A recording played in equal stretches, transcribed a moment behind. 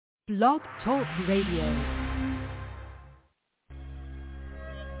Blog Talk Radio.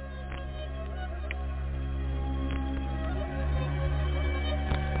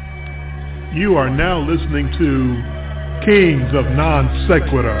 You are now listening to Kings of Non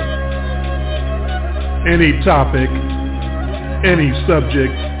Sequitur. Any topic, any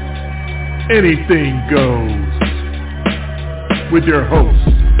subject, anything goes. With your hosts,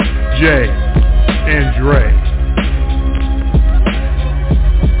 Jay and Dre.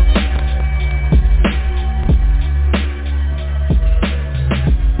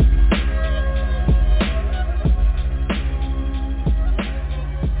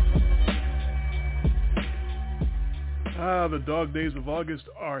 The dog days of August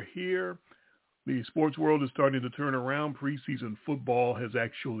are here. The sports world is starting to turn around. Preseason football has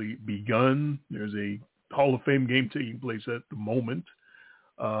actually begun. There's a Hall of Fame game taking place at the moment.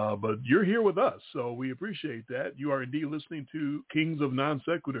 But you're here with us, so we appreciate that. You are indeed listening to Kings of Non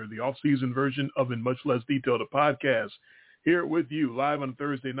Sequitur, the off-season version of In Much Less Detail, the podcast. Here with you live on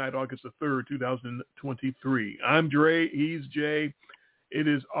Thursday night, August the 3rd, 2023. I'm Dre. He's Jay. It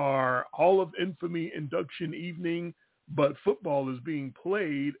is our Hall of Infamy induction evening. But football is being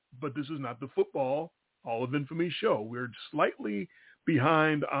played, but this is not the football Hall of Infamy show. We're slightly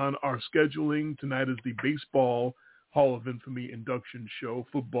behind on our scheduling. Tonight is the Baseball Hall of Infamy induction show.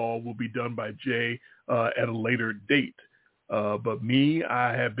 Football will be done by Jay at a later date. But me,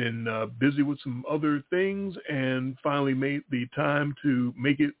 I have been busy with some other things and finally made the time to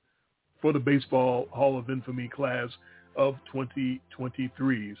make it for the Baseball Hall of Infamy class of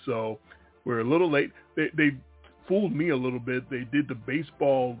 2023. So we're a little late. They fooled me a little bit. They did the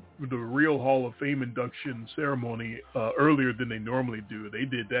real Hall of Fame induction ceremony earlier than they normally do. They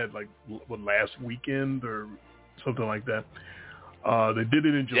did that last weekend or something like that. They did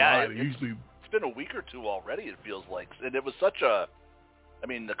it in July. It's been a week or two already, it feels like. And it was the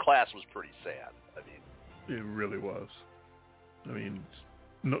class was pretty sad. It really was.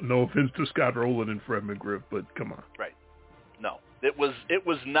 No offense to Scott Rowland and Fred McGriff, but come on. Right. No. It was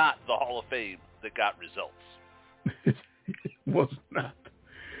not the Hall of Fame that got results. It was not.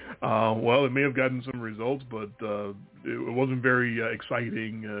 Well, it may have gotten some results, but it wasn't very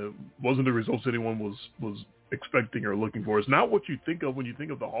exciting. Wasn't the results anyone was expecting or looking for. It's not what you think of when you think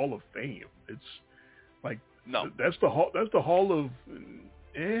of the Hall of Fame. It's like no, that's the Hall of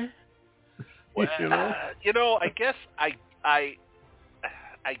Well, I guess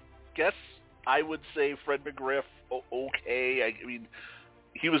I would say Fred McGriff. Okay,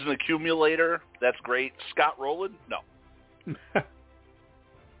 he was an accumulator. That's great. Scott Rowland? No.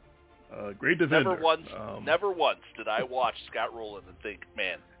 Great defender. Never once did I watch Scott Rowland and think,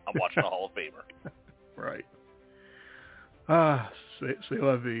 man, I'm watching a Hall of Famer. Right. C'est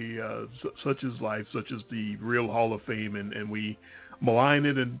la vie. Such is life. Such is the real Hall of Fame. And we malign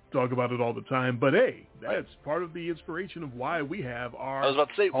it and talk about it all the time. But, hey, that's part of the inspiration of why we have our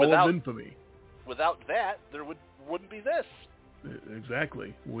Hall of Infamy. Without that, there wouldn't be this.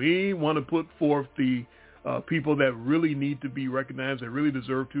 Exactly. We want to put forth the people that really need to be recognized, that really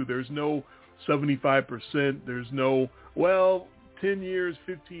deserve to. There's no 75%. There's no, 10 years,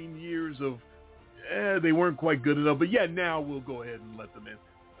 15 years of, they weren't quite good enough. But, now we'll go ahead and let them in.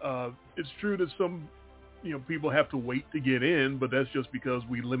 It's true that some, people have to wait to get in, but that's just because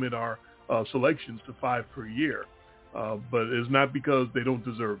we limit our selections to 5 per year. But it's not because they don't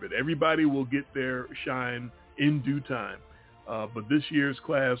deserve it. Everybody will get their shine in due time. But this year's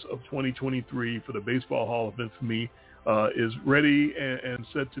class of 2023 for the Baseball Hall of Infamy is ready and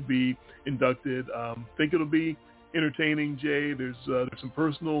set to be inducted. Think it'll be entertaining, Jay. There's some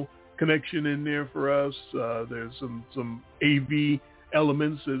personal connection in there for us. There's some AV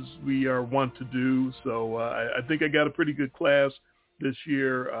elements as we are wont to do. So I think I got a pretty good class this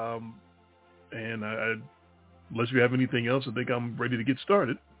year. And unless you have anything else, I think I'm ready to get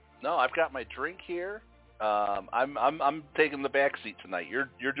started. No, I've got my drink here. I'm taking the back seat tonight.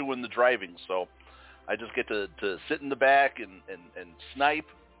 You're doing the driving, so I just get to sit in the back and snipe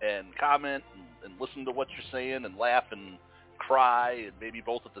and comment and listen to what you're saying and laugh and cry and maybe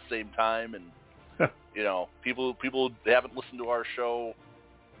both at the same time. And people haven't listened to our show.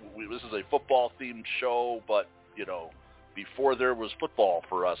 This is a football themed show, but before there was football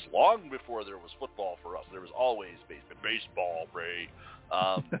for us, long before there was football for us, there was always baseball, Ray.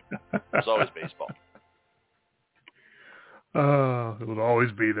 There's always baseball. It will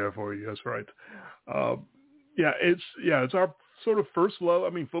always be there for you. That's right. It's our sort of first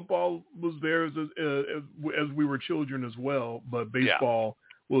love. Football was there as we were children as well, but baseball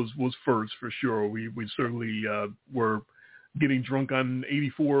was first for sure. We certainly were getting drunk on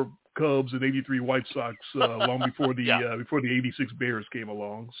 84 Cubs and 83 White Sox long before the before the 86 Bears came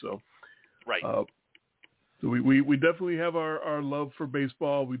along. So, right. So we definitely have our love for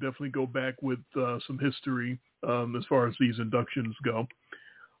baseball. We definitely go back with some history as far as these inductions go.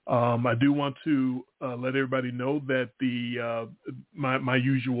 I do want to let everybody know that my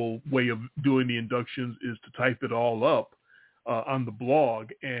usual way of doing the inductions is to type it all up on the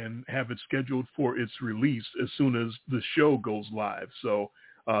blog and have it scheduled for its release as soon as the show goes live. So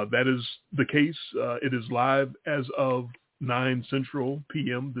that is the case. It is live as of 9 Central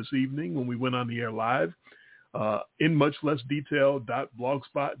p.m. this evening when we went on the air live. In much less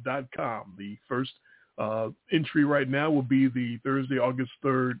detail.blogspot.com. The first entry right now will be the Thursday, August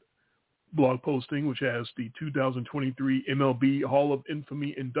 3rd blog posting, which has the 2023 MLB Hall of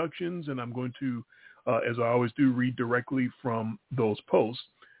Infamy inductions. And I'm going to, as I always do, read directly from those posts,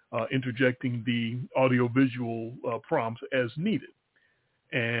 interjecting the audio-visual prompts as needed.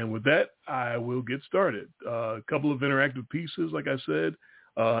 And with that, I will get started. A couple of interactive pieces, like I said,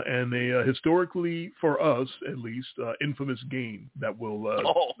 and a historically, for us at least, infamous game that will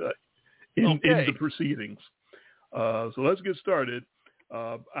end the proceedings. So let's get started.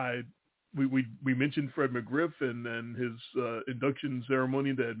 We mentioned Fred McGriff and his induction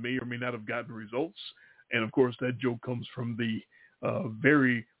ceremony that may or may not have gotten results. And, of course, that joke comes from the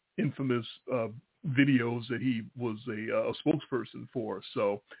very infamous videos that he was a spokesperson for.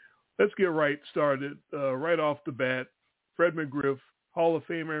 So let's get right started. Right off the bat, Fred McGriff, Hall of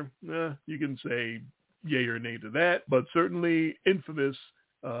Famer, you can say yay or nay to that, but certainly infamous,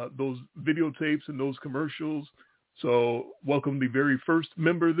 those videotapes and those commercials. So welcome the very first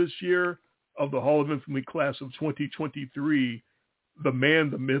member this year of the Hall of Infamy class of 2023, the man,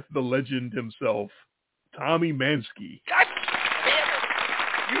 the myth, the legend himself, Tommy Mansky. God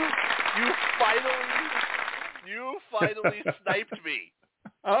damn it! You finally sniped me.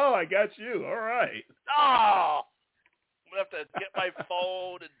 Oh, I got you. All right. Oh! I'm going to have to get my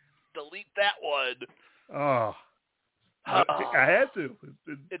phone and delete that one. Oh. I had to.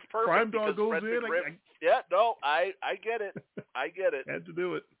 It's perfect. Crime Dog goes in. I get it. I get it. Had to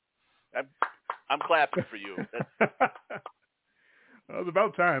do it. I'm clapping for you. It was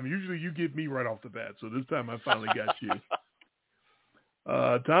about time. Usually you get me right off the bat, so this time I finally got you.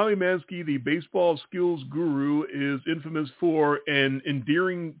 Tommy Mansky, the baseball skills guru, is infamous for an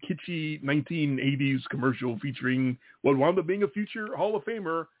endearing, kitschy 1980s commercial featuring what wound up being a future Hall of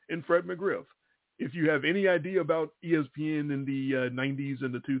Famer in Fred McGriff. If you have any idea about ESPN in the 90s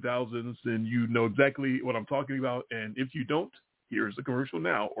and the 2000s, then you know exactly what I'm talking about. And if you don't, here's the commercial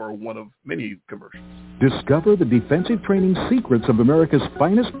now, or one of many commercials. Discover the defensive training secrets of America's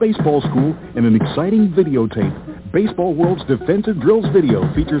finest baseball school in an exciting videotape. Baseball World's Defensive Drills video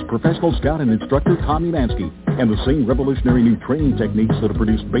features professional scout and instructor Tommy Mansky and the same revolutionary new training techniques that have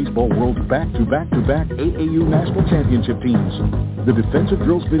produced Baseball World's back-to-back-to-back AAU national championship teams. The Defensive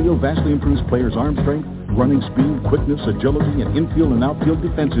Drills video vastly improves players' arm strength, running speed, quickness, agility, and infield and outfield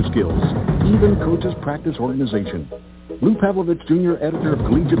defensive skills. Even coaches practice organization. Lou Pavlovich, Jr., editor of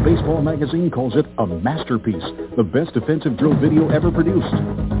Collegiate Baseball magazine, calls it a masterpiece, the best defensive drill video ever produced.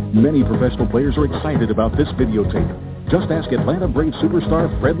 Many professional players are excited about this videotape. Just ask Atlanta Braves superstar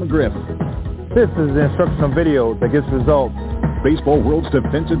Fred McGriff. This is the instructional video that gets results. Baseball World's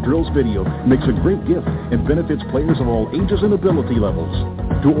Defensive Drills video makes a great gift and benefits players of all ages and ability levels.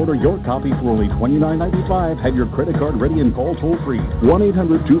 To order your copy for only $29.95, have your credit card ready and call toll-free.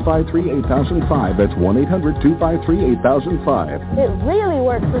 1-800-253-8005. That's 1-800-253-8005. It really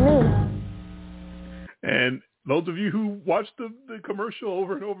worked for me. And those of you who watched the commercial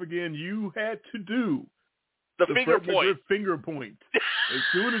over and over again, you had to do the finger point. Finger point. As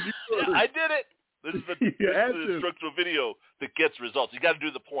soon as you yeah, I did it. This is the instructional video that gets results. You got to do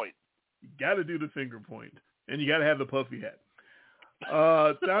the point. You got to do the finger point, and you got to have the puffy hat.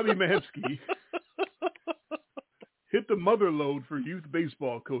 Tommy Mansky hit the mother load for youth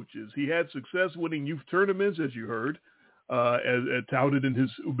baseball coaches. He had success winning youth tournaments, as you heard, as touted in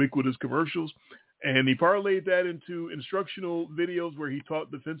his ubiquitous commercials, and he parlayed that into instructional videos where he taught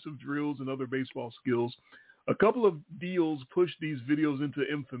defensive drills and other baseball skills. A couple of deals pushed these videos into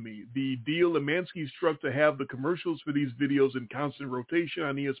infamy. The deal that Mansky struck to have the commercials for these videos in constant rotation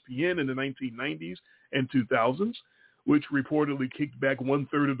on ESPN in the 1990s and 2000s, which reportedly kicked back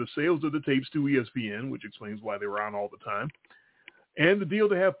 1/3 of the sales of the tapes to ESPN, which explains why they were on all the time. And the deal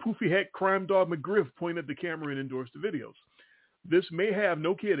to have Poofy Hat Crime Dog McGriff point at the camera and endorse the videos. This may have,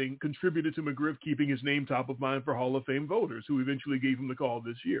 no kidding, contributed to McGriff keeping his name top of mind for Hall of Fame voters, who eventually gave him the call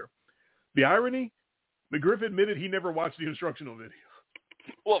this year. The irony? McGriff admitted he never watched the instructional video.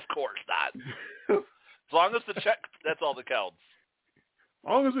 Well, of course not. As long as the check, that's all that counts.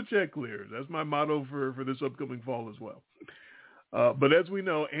 long as the check clears. That's my motto for this upcoming fall as well. But as we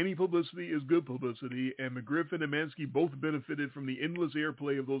know, any publicity is good publicity, and McGriff and Mansky both benefited from the endless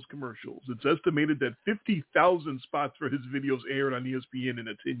airplay of those commercials. It's estimated that 50,000 spots for his videos aired on ESPN in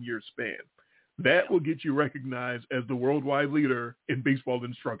a 10-year span. That will get you recognized as the worldwide leader in baseball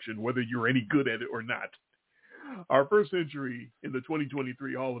instruction, whether you're any good at it or not. Our first entry in the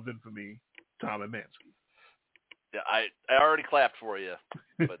 2023 Hall of Infamy, Tom and Mansky. Yeah, I already clapped for you,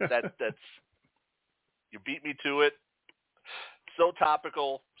 but that's you beat me to it. So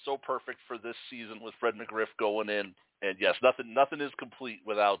topical, so perfect for this season with Fred McGriff going in. And yes, nothing is complete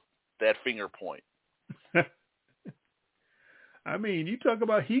without that finger point. I mean, you talk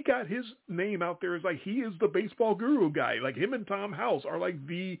about he got his name out there as like he is the baseball guru guy. Like him and Tom House are like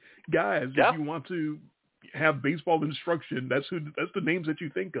the guys if you want to have baseball instruction. That's the names that you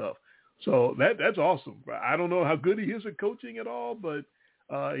think of. So that's awesome. I don't know how good he is at coaching at all, but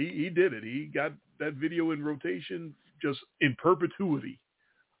he did it. He got that video in rotation just in perpetuity.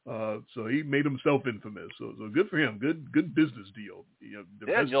 So he made himself infamous. So good for him. Good business deal. You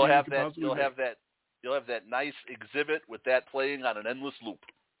know, you'll have that nice exhibit with that playing on an endless loop.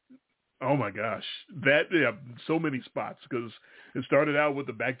 Oh my gosh, so many spots because it started out with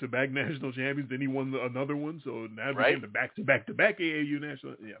the back-to-back national champions, then he won another one, so now it became the back-to-back AAU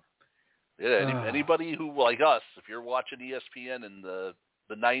national. Yeah. Anybody who like us, if you're watching ESPN in the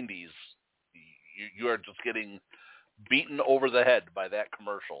 90s, you are just getting beaten over the head by that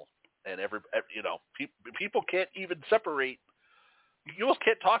commercial, and people can't even separate. You almost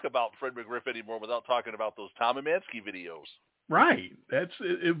can't talk about Fred McGriff anymore without talking about those Tom and Mansky videos. Right.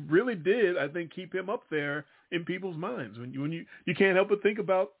 It really did, I think, keep him up there in people's minds. When you can't help but think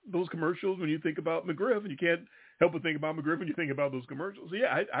about those commercials when you think about McGriff, and you can't help but think about McGriff when you think about those commercials.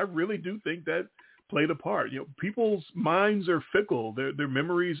 Yeah, I really do think that played a part. You know, people's minds are fickle. Their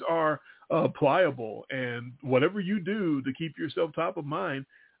memories are pliable, and whatever you do to keep yourself top of mind,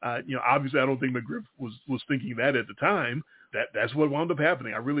 obviously I don't think McGriff was thinking that at the time. That's what wound up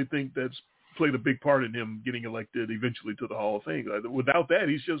happening. I really think that's played a big part in him getting elected eventually to the Hall of Fame. Without that,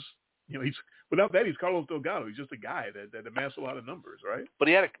 he's Carlos Delgado. He's just a guy that amassed a lot of numbers, right? But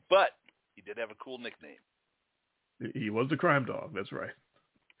he did have a cool nickname. He was the Crime Dog. That's right.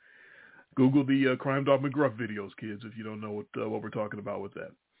 Google the Crime Dog McGruff videos, kids, if you don't know what we're talking about with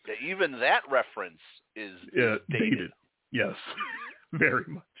that. Yeah, even that reference is dated. Yes, very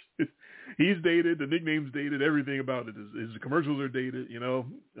much. He's dated. The nickname's dated. Everything about it is his commercials are dated.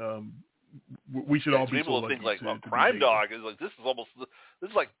 We should all be people so lucky think like to Crime Dog is like this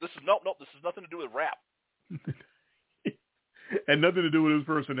is nothing to do with rap. And nothing to do with his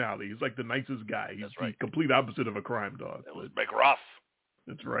personality. He's like the nicest guy. He's the complete opposite of a crime dog. It was McGruff.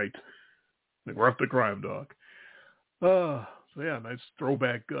 That's right. McGruff the Crime Dog. So yeah, nice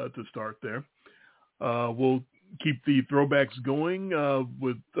throwback to start there. We'll keep the throwbacks going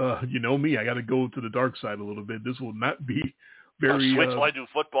with me. I got to go to the dark side a little bit. This will not be very. I'll switch till I do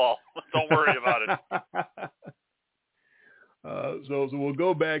football. Don't worry about it. So we'll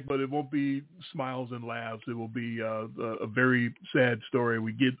go back, but it won't be smiles and laughs. It will be a very sad story.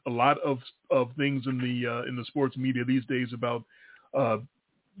 We get a lot of things in the sports media these days about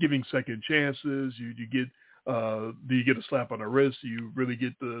giving second chances. You get do you get a slap on the wrist? You really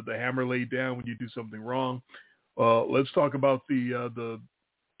get the hammer laid down when you do something wrong. Let's talk about the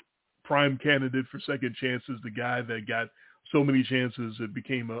prime candidate for second chances, the guy that got so many chances it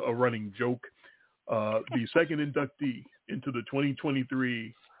became a running joke. The second inductee into the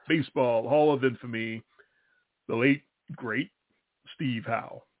 2023 Baseball Hall of Infamy, the late, great Steve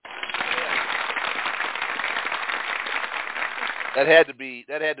Howe. That had to be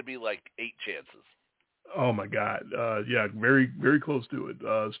like 8 chances. Oh my God. Yeah, very, very close to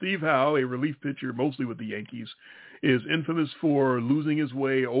it. Steve Howe, a relief pitcher, mostly with the Yankees, is infamous for losing his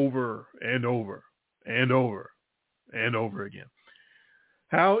way over and over and over and over again.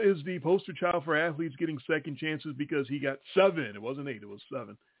 Howe is the poster child for athletes getting second chances because he got 7. It wasn't 8, it was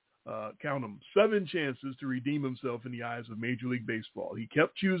 7. Count them, 7 chances to redeem himself in the eyes of Major League Baseball. He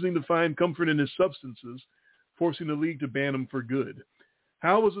kept choosing to find comfort in his substances, forcing the league to ban him for good.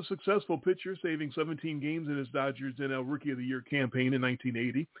 Howe was a successful pitcher, saving 17 games in his Dodgers NL Rookie of the Year campaign in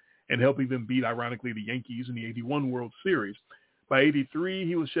 1980 and helping them beat, ironically, the Yankees in the 81 World Series. By 83,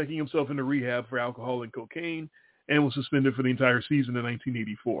 he was checking himself into rehab for alcohol and cocaine and was suspended for the entire season in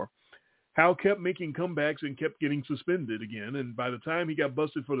 1984. Howe kept making comebacks and kept getting suspended again, and by the time he got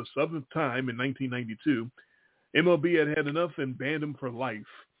busted for the 7th time in 1992, MLB had enough and banned him for life.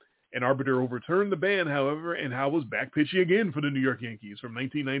 An arbiter overturned the ban, however, and Howe was back pitching again for the New York Yankees from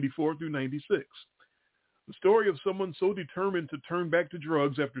 1994 through 96. The story of someone so determined to turn back to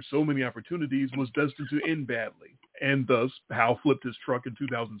drugs after so many opportunities was destined to end badly. And thus, Hal flipped his truck in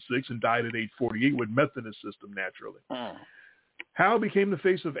 2006 and died at age 48 with meth in his system, naturally. Hal became the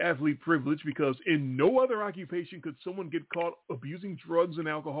face of athlete privilege because in no other occupation could someone get caught abusing drugs and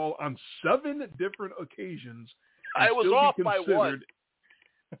alcohol on 7 different occasions. I was off by 1.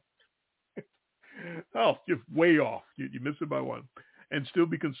 Oh, you're way off. You missed it by 1. And still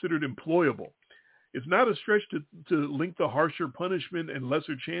be considered employable. It's not a stretch to link the harsher punishment and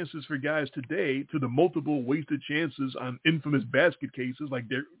lesser chances for guys today to the multiple wasted chances on infamous basket cases like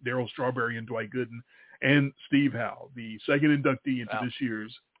Darryl Strawberry and Dwight Gooden and Steve Howe, the second inductee into this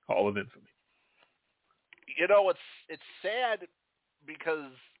year's Hall of Infamy. You know, it's sad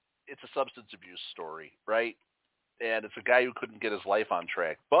because it's a substance abuse story, right? And it's a guy who couldn't get his life on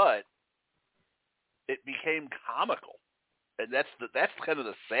track, but it became comical. And that's kind of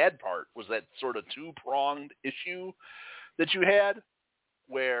the sad part, was that sort of 2-pronged issue that you had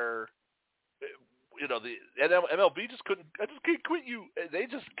where, you know, the MLB just couldn't, I just can't quit you. And they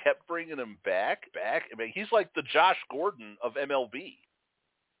just kept bringing him back. I mean, he's like the Josh Gordon of MLB.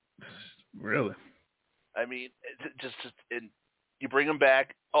 Really? I mean, and you bring him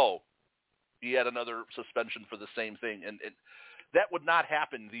back. Oh, he had another suspension for the same thing. And that would not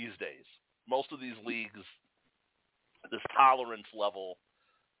happen these days. Most of these leagues, this tolerance level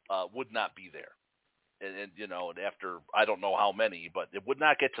would not be there. And you know, and after, I don't know how many, but it would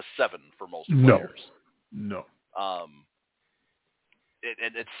not get to 7 for most players. No. And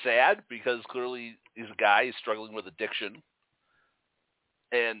it's sad because clearly he's a guy, he's struggling with addiction.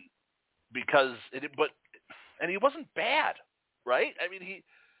 And because and he wasn't bad, right? I mean,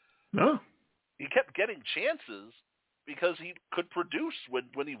 he kept getting chances because he could produce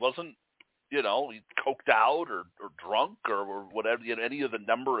when he wasn't, you know, he coked out or drunk or whatever, you know, any of the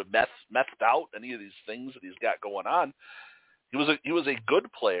number of methed out, any of these things that he's got going on. He was a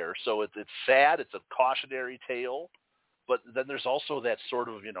good player, so it's sad. It's a cautionary tale, but then there's also that sort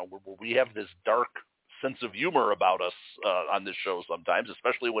of, you know, where we have this dark sense of humor about us on this show sometimes,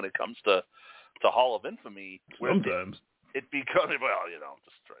 especially when it comes to Hall of Infamy. Sometimes it becomes, well, you know,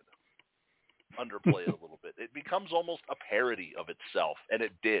 just trying to underplay it a little bit. It becomes almost a parody of itself, and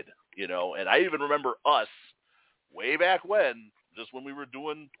it did, you know. And I even remember us way back when, just when we were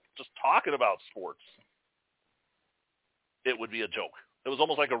just talking about sports, it would be a joke. It was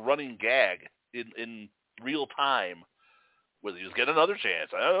almost like a running gag in real time, whether he was getting another chance.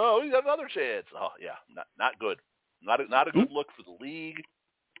 Oh, he got another chance. Oh yeah, not good. Not a good look for the league.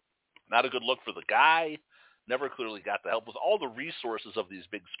 Not a good look for the guy. Never clearly got the help with all the resources of these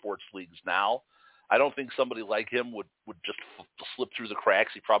big sports leagues now. I don't think somebody like him would just slip through the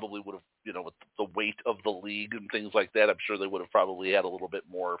cracks. He probably would have, you know, with the weight of the league and things like that, I'm sure they would have probably had a little bit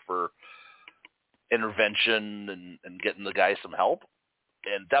more for intervention and getting the guy some help,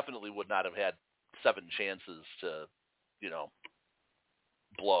 and definitely would not have had 7 chances to, you know,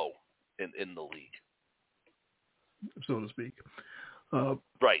 blow in the league, so to speak.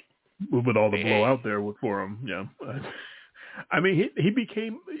 Right. With all the blow out there for him, yeah. I mean,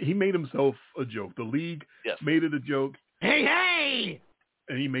 he made himself a joke. The league made it a joke. Hey!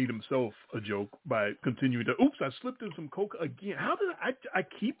 And he made himself a joke by continuing to, oops, I slipped in some coke again. How did I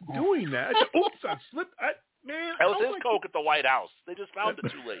keep doing that? Oops, I slipped. Man. That was his coke at the White House. They just found it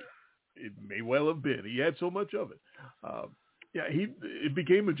too late. It may well have been. He had so much of it. It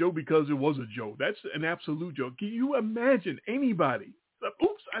became a joke because it was a joke. That's an absolute joke. Can you imagine anybody?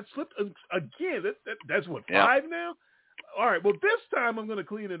 Oops, I slipped again. That's what, 5 now? All right, well, this time I'm going to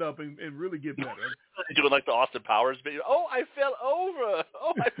clean it up and really get better. Doing like the Austin Powers video. Oh, I fell over.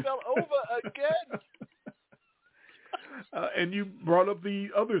 Oh, I fell over again. And you brought up the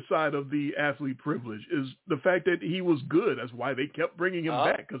other side of the athlete privilege, is the fact that he was good. That's why they kept bringing him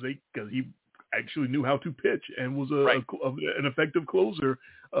back, because he actually knew how to pitch and was an effective closer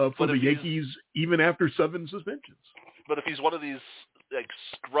for the Yankees even after 7 suspensions. But if he's one of these like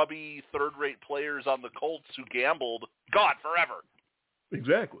scrubby third-rate players on the Colts who gambled, gone forever.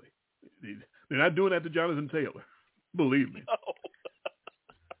 Exactly. They're not doing that to Jonathan Taylor. Believe me. No.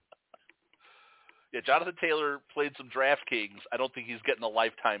 Yeah, Jonathan Taylor played some DraftKings. I don't think he's getting a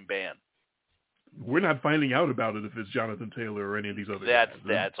lifetime ban. We're not finding out about it if it's Jonathan Taylor or any of these other guys.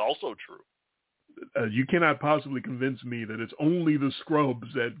 That's also true. You cannot possibly convince me that it's only the scrubs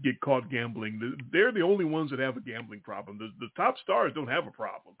that get caught gambling. They're the only ones that have a gambling problem. The top stars don't have a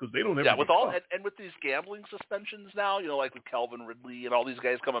problem because they don't have. Yeah, with all and with these gambling suspensions now, you know, like with Calvin Ridley and all these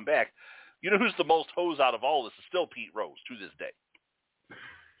guys coming back, you know who's the most hose out of all this is still Pete Rose to this day.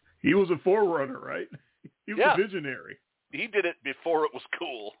 He was a forerunner, right? He was a visionary. He did it before it was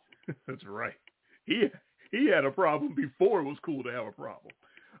cool. That's right. He he had a problem before it was cool to have a problem.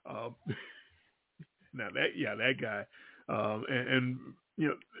 Now that guy, and you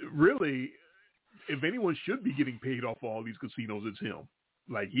know, really, if anyone should be getting paid off all these casinos, it's him.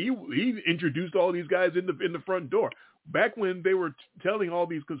 Like he introduced all these guys in the front door. Back when they were telling all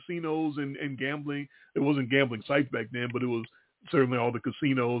these casinos and gambling, it wasn't gambling sites back then, but it was certainly all the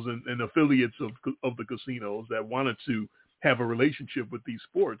casinos and affiliates of the casinos that wanted to have a relationship with these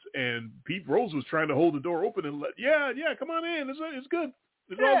sports. And Pete Rose was trying to hold the door open and come on in. It's good.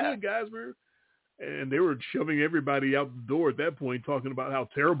 It's all good, guys. And they were shoving everybody out the door at that point, talking about how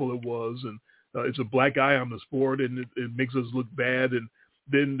terrible it was. And it's a black eye on the sport and it makes us look bad. And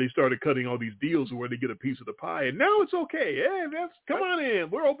then they started cutting all these deals where they get a piece of the pie. And now it's okay. Hey, come on in.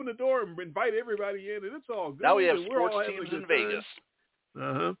 We'll open the door and invite everybody in, and it's all good. Now we have sports teams in Vegas.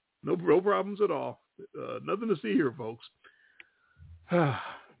 Uh-huh. No problems at all. Nothing to see here, folks.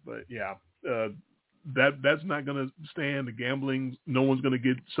 But, yeah, that's not going to stand. The gambling, no one's going to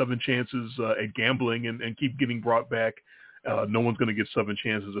get 7 chances at gambling and keep getting brought back. No one's going to get 7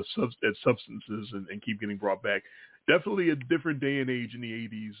 chances at substances and keep getting brought back. Definitely a different day and age in the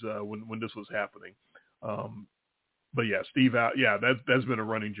 80s when this was happening. But yeah, Steve out. Yeah, that's been a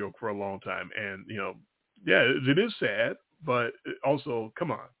running joke for a long time. And, you know, yeah, it is sad, but also,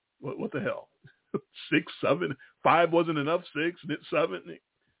 come on, what the hell? 6, 7, 5 wasn't enough. 6, 7,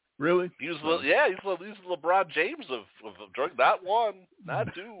 really? He's LeBron James of drug. Not 1,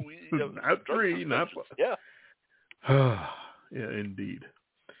 not 2, not 3, not 4. Yeah. Yeah, indeed.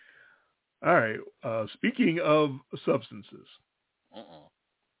 All right. Speaking of substances,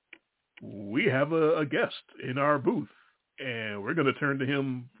 we have a guest in our booth, and we're going to turn to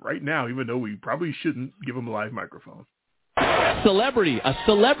him right now, even though we probably shouldn't give him a live microphone. A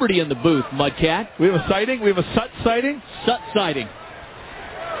celebrity in the booth, Mudcat. We have a sighting? We have a Sut sighting? Sut sighting.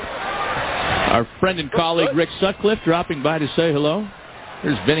 Our friend and colleague Rick Sutcliffe dropping by to say hello.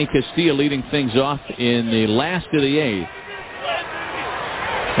 Here's Vinny Castilla leading things off in the last of the 8th.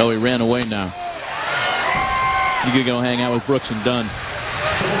 Oh, he ran away now. You can go hang out with Brooks and Dunn.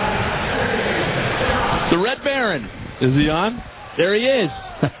 The Red Baron. Is he on? There he is.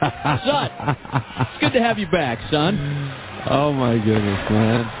 Sut. It's good to have you back, son. Oh, my goodness,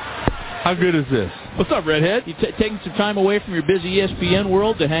 man. How good is this? What's up, Redhead? You taking some time away from your busy ESPN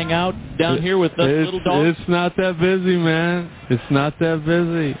world to hang out down here with us little dogs? It's not that busy, man. It's not that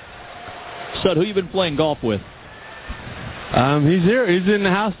busy. Sut, who you been playing golf with? He's here. He's in the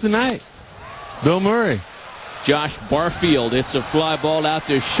house tonight. Bill Murray. Josh Barfield. It's a fly ball out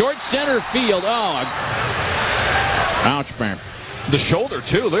to short center field. Oh, ouch, man. The shoulder,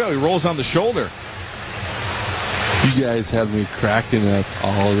 too. Look how he rolls on the shoulder. You guys have me cracking up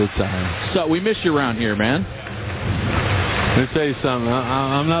all the time. So we miss you around here, man. Let me tell you something.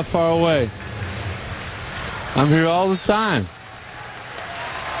 I'm not far away. I'm here all the time.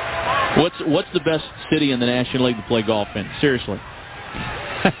 What's the best city in the National League to play golf in? Seriously.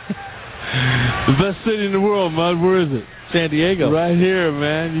 The best city in the world, Mud. Where is it? San Diego. Right here,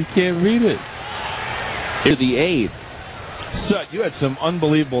 man. You can't beat it. To the 8th. Sut, you had some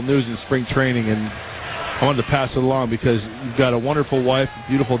unbelievable news in spring training, and I wanted to pass it along because you've got a wonderful wife, a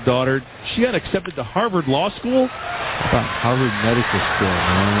beautiful daughter. She got accepted to Harvard Law School. Harvard Medical School,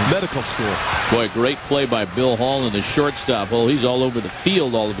 man. Medical school. Boy, great play by Bill Hall in the shortstop hole. He's all over the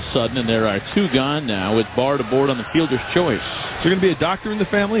field all of a sudden, and there are 2 gone now with Bard aboard on the fielder's choice. So you're going to be a doctor in the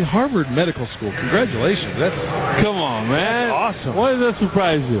family? Harvard Medical School. Congratulations. Come on, man. That's awesome. Why does that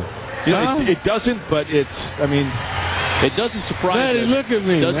surprise you? It doesn't, but it doesn't surprise us. Maddie, look at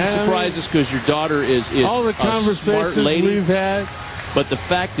me. It doesn't surprise us because your daughter is all the a smart conversations lady. we've had. But the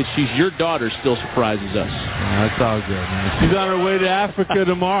fact that she's your daughter still surprises us. That's all good, man. She's on her way to Africa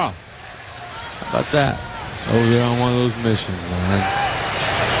tomorrow. How about that? Over there on one of those missions, man.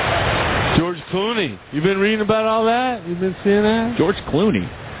 George Clooney. You been reading about all that? You been seeing that? George Clooney.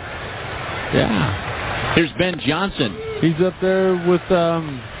 Yeah. Here's Ben Johnson. He's up there with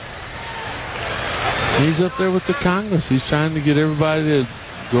the Congress. He's trying to get everybody to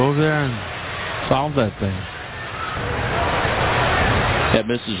go over there and solve that thing. That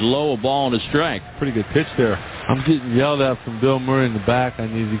misses low, a ball and a strike. Pretty good pitch there. I'm getting yelled at from Bill Murray in the back. I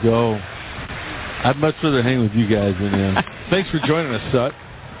need to go. I'd much rather hang with you guys than him. Thanks for joining us, Sut.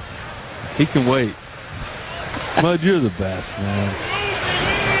 He can wait. Mud, you're the best,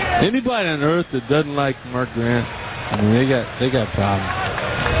 man. Anybody on earth that doesn't like Mark Grant, I mean, they got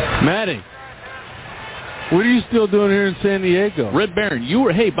problems. Maddie, what are you still doing here in San Diego? Red Baron,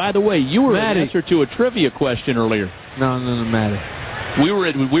 by the way, you were an answer to a trivia question earlier. No, Maddie. We were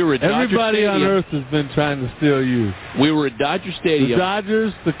at Dodger Everybody Stadium. on earth has been trying to steal you. We were at Dodger Stadium. The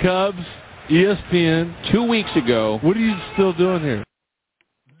Dodgers, the Cubs, ESPN. 2 weeks ago. What are you still doing here?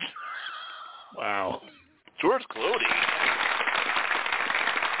 Wow. George Clooney.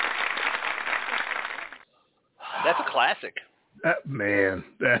 That's a classic. Man,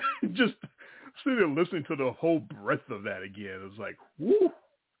 that just sitting there listening to the whole breadth of that again. It's like, whoo.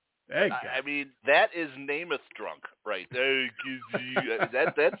 I mean, that is Namath drunk right there.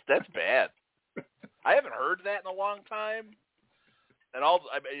 That's bad. I haven't heard that in a long time. And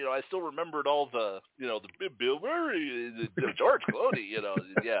I still remembered all the Bill Murray, the George Clooney,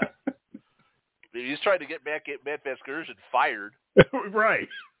 yeah. He's trying to get Matt Vasgersian fired. Right.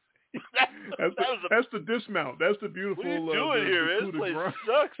 That's the dismount. That's the beautiful. What are you doing here, man? This place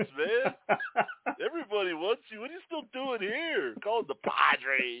sucks, man. Everybody wants you. What are you still doing here? Calling the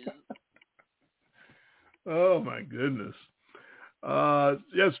Padres. Oh my goodness.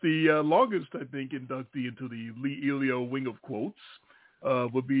 Yes, the longest I think inductee into the Lee Elio Wing of Quotes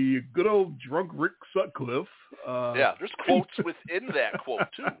would be good old drunk Rick Sutcliffe. Yeah, there's quotes within that quote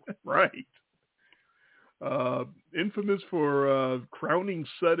too. Right. Infamous for crowning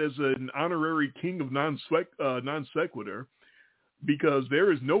Sut as an honorary king of non sequitur, because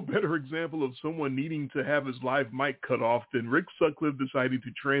there is no better example of someone needing to have his live mic cut off than Rick Sutcliffe deciding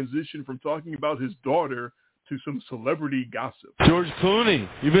to transition from talking about his daughter to some celebrity gossip. George Clooney.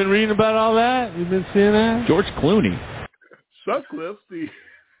 You've been reading about all that? You've been seeing that? George Clooney. Sutcliffe, the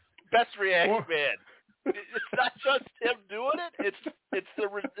best reaction, man. It's not just him doing it. It's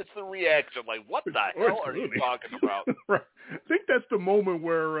the reaction. Like, what the hell are you talking about? Right. I think that's the moment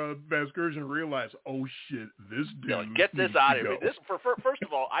where Vasgersian realized, oh shit, this dude. Get this out of here. First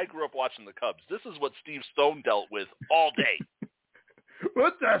of all, I grew up watching the Cubs. This is what Steve Stone dealt with all day.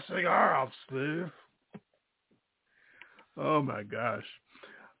 Put that cigar off, Steve. Oh my gosh.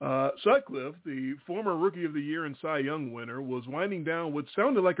 Sutcliffe, the former Rookie of the Year and Cy Young winner, was winding down what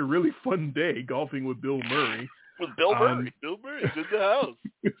sounded like a really fun day golfing with Bill Murray. With Bill Murray. Bill Murray's in the house.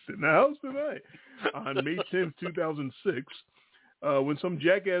 He's in the house tonight. On May 10th, 2006, when some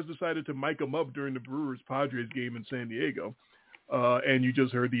jackass decided to mic him up during the Brewers-Padres game in San Diego. And you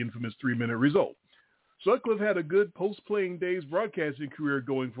just heard the infamous 3-minute result. Sutcliffe had a good post-playing days broadcasting career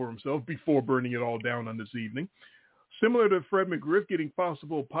going for himself before burning it all down on this evening. Similar to Fred McGriff getting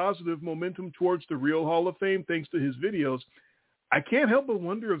possible positive momentum towards the real Hall of Fame thanks to his videos, I can't help but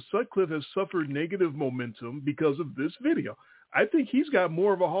wonder if Sutcliffe has suffered negative momentum because of this video. I think he's got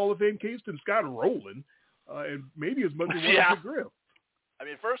more of a Hall of Fame case than Scott Rowland, and maybe as much as McGriff. I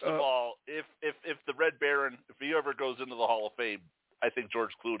mean, first of all, if the Red Baron, if he ever goes into the Hall of Fame, I think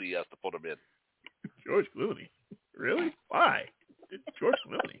George Clooney has to put him in. George Clooney? Really? Why? It's George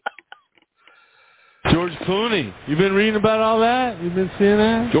Clooney. George Clooney. You've been reading about all that? You've been seeing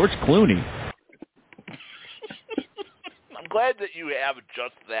that? George Clooney. I'm glad that you have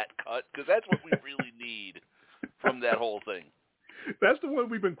just that cut, because that's what we really need from that whole thing. That's the one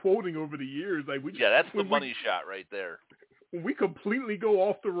we've been quoting over the years. Like that's the money shot right there. When we completely go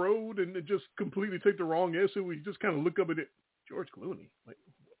off the road and just completely take the wrong answer, we just kind of look up at it. George Clooney. Like,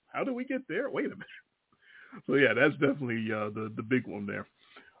 how do we get there? Wait a minute. So yeah, that's definitely the big one there.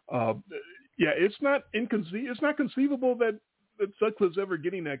 Yeah, it's not conceivable that Sutcliffe's ever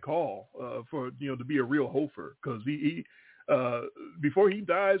getting that call for to be a real hofer, because he before he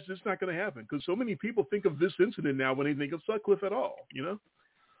dies, it's not going to happen, because so many people think of this incident now when they think of Sutcliffe at all,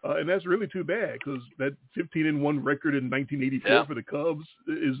 and that's really too bad, because that 15-1 record in 1984 for the Cubs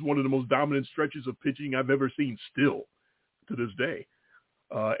is one of the most dominant stretches of pitching I've ever seen still to this day,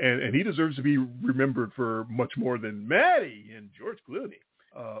 and he deserves to be remembered for much more than Matty and George Clooney.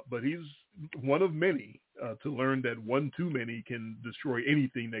 But he's one of many to learn that one too many can destroy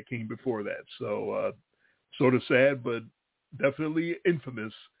anything that came before that. So sort of sad, but definitely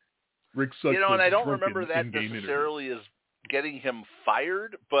infamous. Rick Sutcliffe. And I don't remember that necessarily as getting him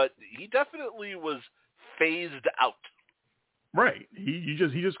fired, but he definitely was phased out. Right. He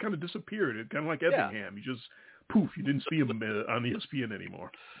just kind of disappeared. It kind of like Effingham. He just poof. You didn't see him on ESPN anymore.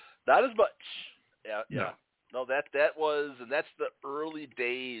 Not as much. Yeah. Yeah. No, that was, and that's the early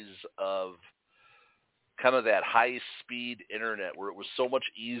days of kind of that high-speed internet where it was so much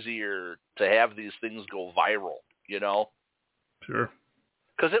easier to have these things go viral, Sure.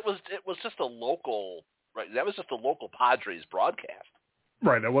 Because it was just a local, right? That was just a local Padres broadcast.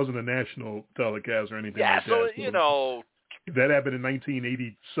 Right. That wasn't a national telecast or anything like that. Yeah, so, if that happened in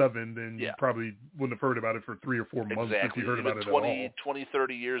 1987, then you probably wouldn't have heard about it for 3 or 4 months if you heard about it at all. 20,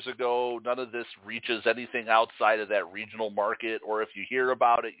 30 years ago, none of this reaches anything outside of that regional market, or if you hear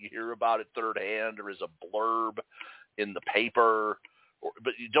about it third hand or as a blurb in the paper,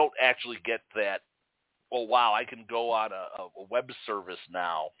 but you don't actually get that, oh, wow, I can go on a web service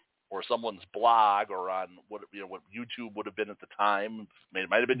now or someone's blog or on what YouTube would have been at the time. It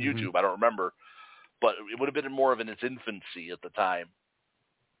might have been YouTube. I don't remember, but it would have been more of in its infancy at the time.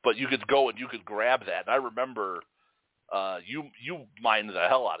 But you could go and you could grab that. And I remember you minded the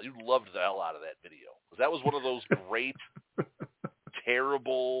hell out of it. You loved the hell out of that video. Because that was one of those great,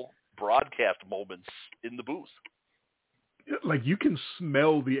 terrible broadcast moments in the booth. Like you can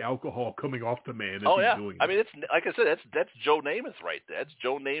smell the alcohol coming off the man as he's doing it. I mean, it's like I said, that's Joe Namath right there. That's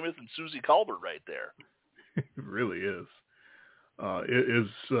Joe Namath and Susie Colbert right there. It really is. It is,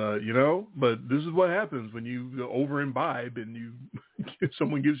 but this is what happens when you over imbibe and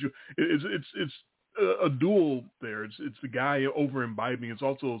someone gives you. It's a duel there. It's the guy over imbibing. It's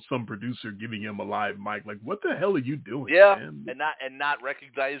also some producer giving him a live mic. Like, what the hell are you doing? Yeah, man? and not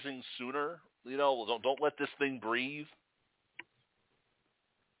recognizing sooner. Don't let this thing breathe.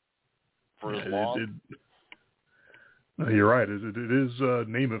 For as long. You're right. It is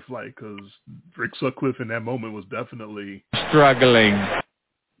Namath-like because Rick Sutcliffe in that moment was definitely struggling.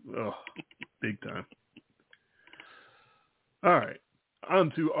 Oh, big time. All right,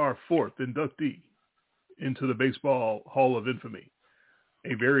 on to our fourth inductee into the Baseball Hall of Infamy.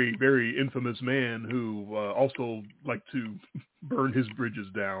 A very, very infamous man who also liked to burn his bridges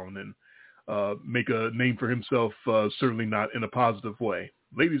down and make a name for himself, certainly not in a positive way.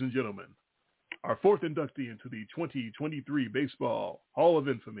 Ladies and gentlemen, our fourth inductee into the 2023 Baseball Hall of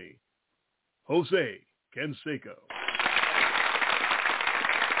Infamy, Jose Canseco.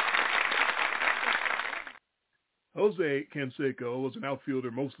 Jose Canseco was an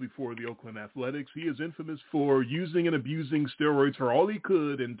outfielder mostly for the Oakland Athletics. He is infamous for using and abusing steroids for all he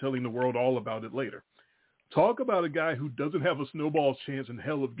could and telling the world all about it later. Talk about a guy who doesn't have a snowball's chance in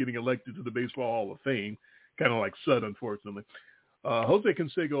hell of getting elected to the Baseball Hall of Fame, kind of like Sud, unfortunately. Jose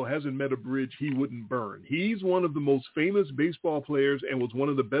Canseco hasn't met a bridge he wouldn't burn. He's one of the most famous baseball players and was one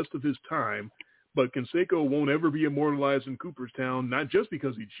of the best of his time, but Canseco won't ever be immortalized in Cooperstown, not just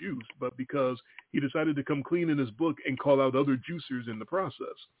because he juiced, but because he decided to come clean in his book and call out other juicers in the process.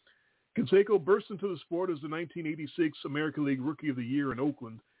 Canseco burst into the sport as the 1986 American League Rookie of the Year in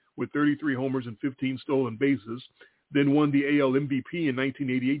Oakland with 33 homers and 15 stolen bases, then won the AL MVP in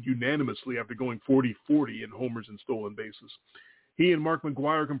 1988 unanimously after going 40-40 in homers and stolen bases. He and Mark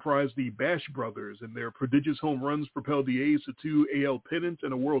McGwire comprised the Bash Brothers, and their prodigious home runs propelled the A's to 2 AL pennants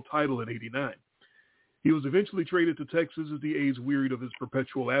and a world title in '89. He was eventually traded to Texas as the A's wearied of his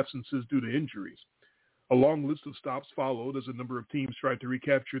perpetual absences due to injuries. A long list of stops followed as a number of teams tried to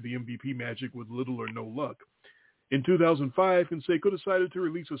recapture the MVP magic with little or no luck. In 2005, Canseco decided to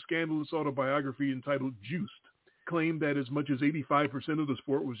release a scandalous autobiography entitled Juiced, claimed that as much as 85% of the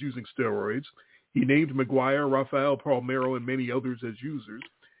sport was using steroids. He named McGwire, Rafael Palmeiro, and many others as users,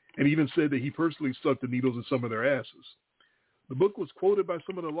 and even said that he personally stuck the needles in some of their asses. The book was quoted by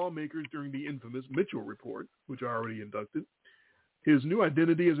some of the lawmakers during the infamous Mitchell Report, which I already inducted. His new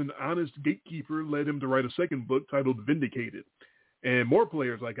identity as an honest gatekeeper led him to write a second book titled Vindicated, and more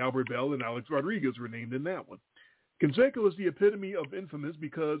players like Albert Bell and Alex Rodriguez were named in that one. Canseco is the epitome of infamous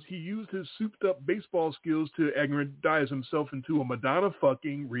because he used his souped-up baseball skills to aggrandize himself into a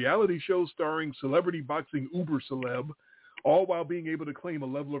Madonna-fucking reality show starring celebrity boxing uber-celeb, all while being able to claim a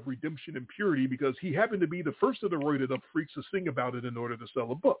level of redemption and purity because he happened to be the first of the roided-up freaks to sing about it in order to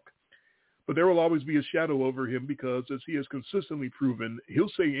sell a book. But there will always be a shadow over him because, as he has consistently proven, he'll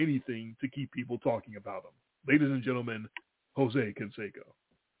say anything to keep people talking about him. Ladies and gentlemen, Jose Canseco.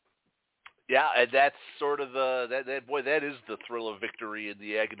 Yeah, and that's sort of that is the thrill of victory and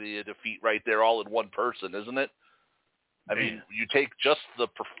the agony of defeat right there, all in one person, isn't it? I mean, you take just the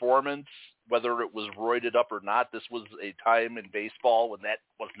performance, whether it was roided up or not. This was a time in baseball when that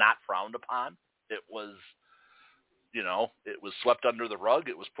was not frowned upon. It was, it was swept under the rug.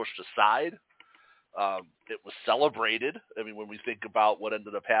 It was pushed aside. It was celebrated. I mean, when we think about what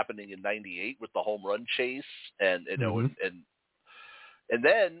ended up happening in '98 with the home run chase, and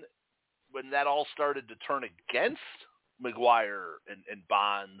then when that all started to turn against McGwire and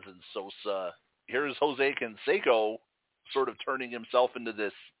Bonds and Sosa, here's Jose Canseco sort of turning himself into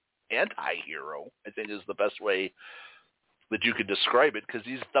this anti-hero, I think is the best way that you could describe it, because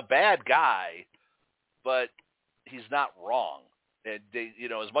he's the bad guy, but he's not wrong. And they,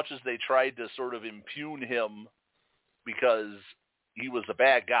 as much as they tried to sort of impugn him because he was a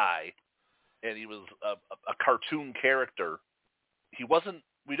bad guy and he was a cartoon character, he wasn't.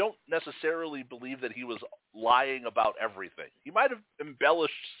 We don't necessarily believe that he was lying about everything. He might have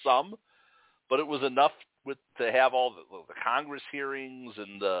embellished some, but it was enough to have all the Congress hearings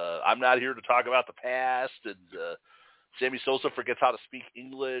and I'm not here to talk about the past and Sammy Sosa forgets how to speak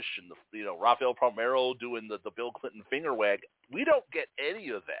English, and Rafael Palmeiro doing the Bill Clinton finger wag. We don't get any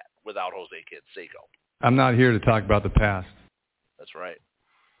of that without Jose Canseco. I'm not here to talk about the past. That's right.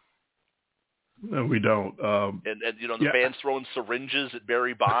 No, we don't. The fans throwing syringes at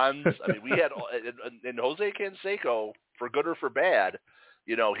Barry Bonds. I mean, we had and Jose Canseco, for good or for bad,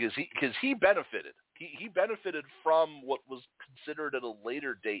 because he benefited. He benefited from what was considered at a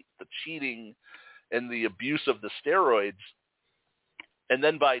later date the cheating and the abuse of the steroids, and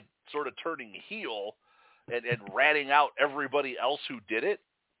then by sort of turning heel and ratting out everybody else who did it,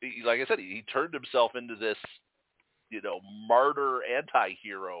 like I said, he turned himself into this, martyr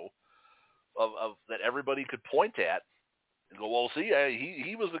anti-hero of that everybody could point at and go, well, see,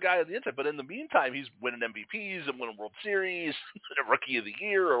 he was the guy on the inside. But in the meantime, he's winning MVPs and winning World Series, Rookie of the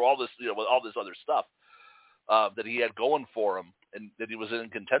Year, or all this, all this other stuff that he had going for him and that he was in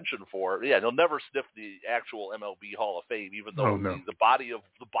contention for. Yeah, he'll never sniff the actual MLB Hall of Fame, even though the body of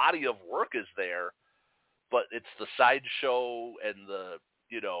work is there. But it's the sideshow and the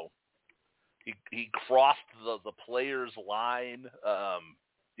he crossed the players' line.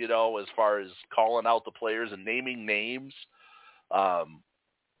 As far as calling out the players and naming names.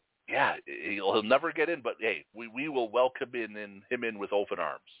 He'll never get in, but hey, we will welcome him in with open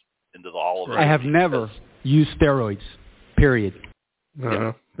arms into the Hall of Fame. I have never used steroids, period.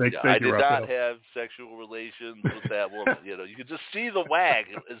 Uh-huh. I did not have sexual relations with that woman. You could just see the wag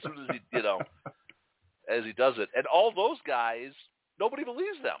as soon as he, as he does it. And all those guys, nobody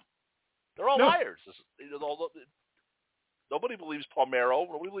believes them. They're all liars. Nobody believes Palmeiro.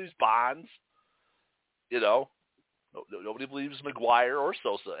 Nobody believes Bonds. Nobody believes McGuire or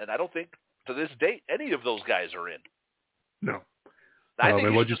Sosa. And I don't think, to this date, any of those guys are in. No. I think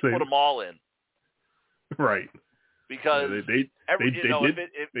you should just put them all in. Right. Because they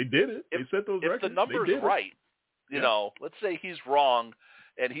did it. They set those records. If the number's right, let's say he's wrong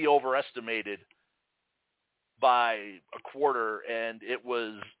and he overestimated by a quarter and it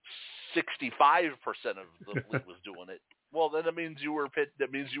was 65% of the league was doing it. Well, then that means you were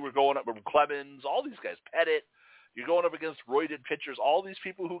going up with Clemens, all these guys, Pettit. You're going up against roided pitchers. All these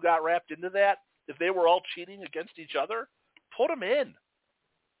people who got wrapped into that, if they were all cheating against each other, put them in.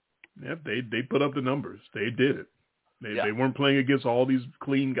 Yeah, they put up the numbers. They did it. They weren't playing against all these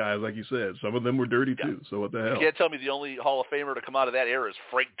clean guys, like you said. Some of them were dirty too. So what the hell? You can't tell me the only Hall of Famer to come out of that era is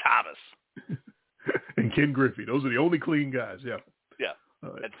Frank Thomas and Ken Griffey. Those are the only clean guys. Yeah. Yeah.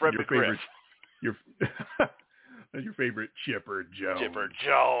 And Fred McGriff. And your favorite Chipper Jones. Chipper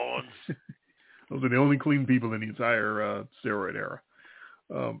Jones. Those are the only clean people in the entire steroid era.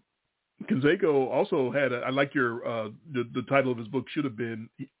 Canseco also had I like your the title of his book should have been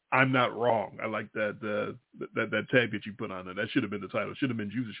 "I'm Not Wrong." I like that tag that you put on it. That should have been the title. It should have been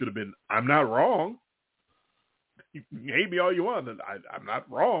Juice. It should have been "I'm Not Wrong." You can hate me all you want. I'm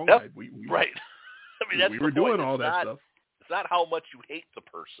not wrong. Yep. Right. I mean, that's we were doing all that stuff. It's not how much you hate the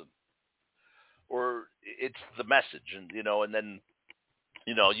person, or it's the message, and then.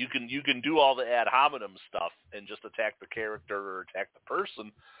 You can do all the ad hominem stuff and just attack the character or attack the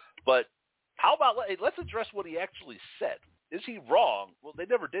person, but how about let's address what he actually said? Is he wrong? Well, they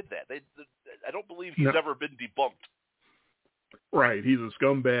never did that. I don't believe he's ever been debunked. Right, he's a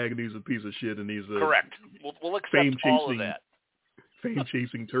scumbag and he's a piece of shit and he's a correct. We'll accept all of that.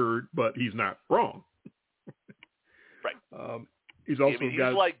 Fame-chasing turd, but he's not wrong. Right. He's also he's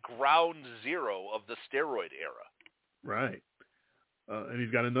like ground zero of the steroid era. Right. And he's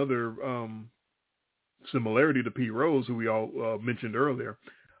got another similarity to Pete Rose, who we all mentioned earlier,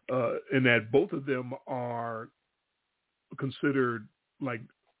 in that both of them are considered like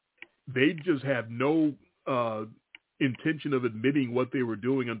they just have no intention of admitting what they were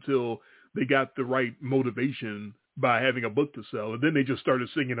doing until they got the right motivation by having a book to sell, and then they just started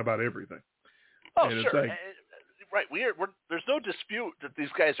singing about everything. Oh, and sure. It's right. There's no dispute that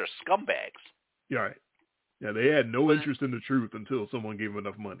these guys are scumbags. Yeah, right. Yeah, they had no interest in the truth until someone gave them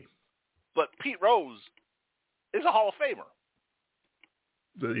enough money. But Pete Rose is a Hall of Famer.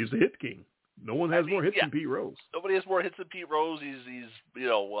 He's the hit king. No one has more hits than Pete Rose. Nobody has more hits than Pete Rose. He's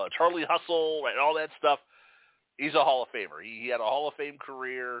Charlie Hustle, right, all that stuff. He's a Hall of Famer. He had a Hall of Fame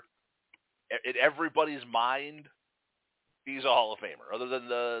career. In everybody's mind, he's a Hall of Famer. Other than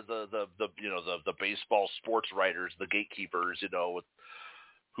the baseball sports writers, the gatekeepers, who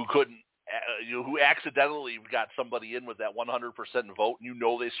couldn't. Who accidentally got somebody in with that 100% vote, and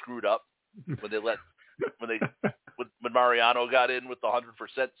they screwed up when Mariano got in with the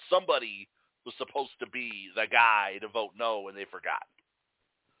 100%. Somebody was supposed to be the guy to vote no, and they forgot.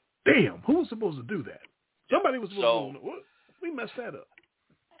 Damn, who was supposed to do that? Somebody was supposed to. We messed that up.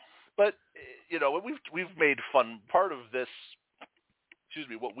 But we've made fun. Part of this,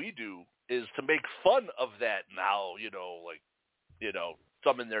 what we do is to make fun of that now.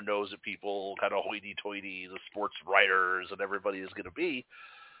 Thumbing their nose at people, kind of hoity-toity, the sports writers and everybody is going to be.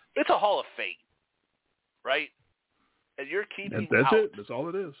 It's a Hall of Fame, right? And you're keeping that's out. it. That's all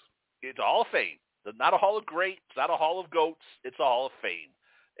it is. It's a Hall of Fame. It's not a Hall of Greats. It's not a Hall of Goats. It's a Hall of Fame.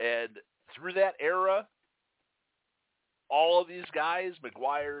 And through that era, all of these guys,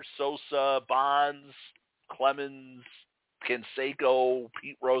 McGwire, Sosa, Bonds, Clemens, Canseco,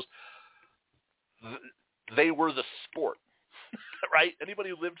 Pete Rose, they were the sport, right?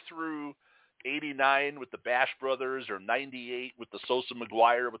 Anybody who lived through 89 with the Bash Brothers or 98 with the Sosa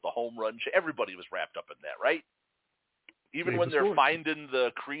McGwire with the home run, everybody was wrapped up in that, right? Even when they're finding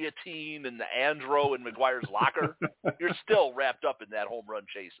the creatine and the Andro in McGuire's locker, you're still wrapped up in that home run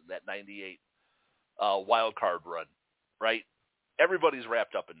chase in that 98 wild card run, right? Everybody's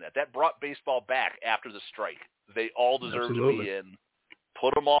wrapped up in that. That brought baseball back after the strike. They all deserve to be in.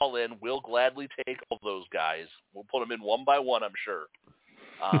 Put them all in. We'll gladly take all those guys. We'll put them in one by one, I'm sure.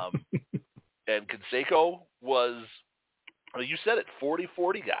 And Canseco was, you said it,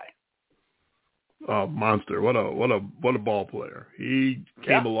 40-40 guy. Monster. What a ball player. He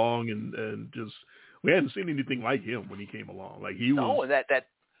came along and just, we hadn't seen anything like him when he came along. Like he was. No, and that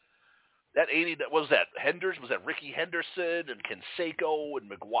 80, was that Ricky Henderson and Canseco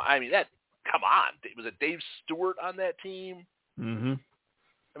and McGuire? I mean, come on. Was it Dave Stewart on that team? Mm-hmm.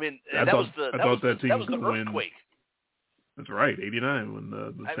 I mean, that was the earthquake. Win. That's right, 89 when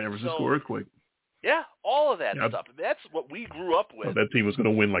the San Francisco earthquake. Yeah, all of that stuff. I mean, that's what we grew up with. That team was going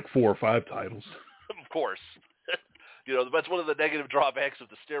to win like 4 or 5 titles. Of course. That's one of the negative drawbacks of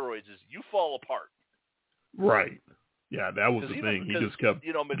the steroids is you fall apart. Right. Yeah, that was the thing. He just kept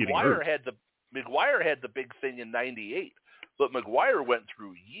McGwire had the big thing in 98, but McGwire went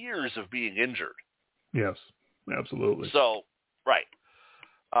through years of being injured. Yes, absolutely. So, right.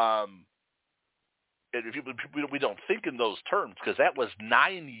 And if we don't think in those terms because that was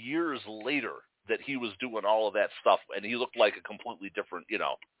 9 years later that he was doing all of that stuff, and he looked like a completely different guy.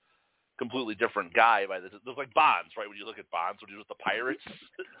 It was like Bonds, right? When you look at Bonds when he was with the Pirates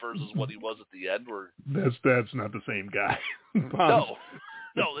versus what he was at the end, where that's not the same guy. No,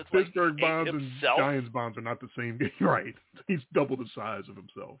 it's Pittsburgh like Bonds himself. And Giants Bonds are not the same guy. Right? He's double the size of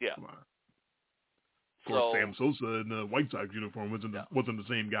himself. Yeah. Come on. Of course, Sam Sosa in the White Sox uniform wasn't the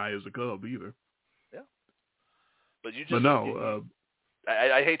same guy as the Cub either. Yeah, but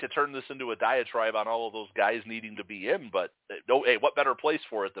I hate to turn this into a diatribe on all of those guys needing to be in, but what better place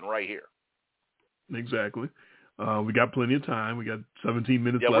for it than right here? Exactly. We got plenty of time. We got 17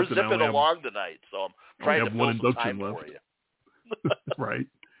 minutes left. Yeah, we're zipping along tonight, so I'm trying to fill some time for you. Right.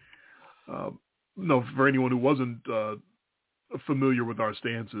 No, for anyone who wasn't familiar with our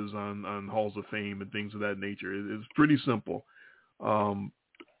stances on Halls of Fame and things of that nature, it's pretty simple.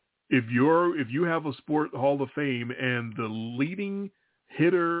 If you have a sport Hall of Fame and the leading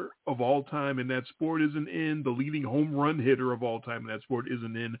hitter of all time in that sport isn't in, the leading home run hitter of all time in that sport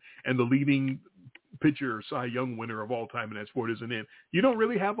isn't in, and the leading pitcher Cy Young winner of all time in that sport isn't in, you don't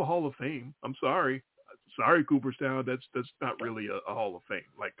really have a Hall of Fame. I'm sorry, Cooperstown. That's not really a Hall of Fame.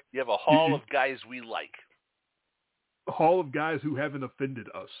 Like you have a Hall of guys we like. A Hall of guys who haven't offended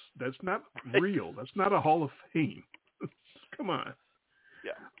us. That's not real. That's not a Hall of Fame. Come on.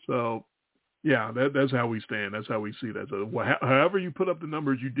 Yeah. So, yeah, that's how we stand. That's how we see that. So, however you put up the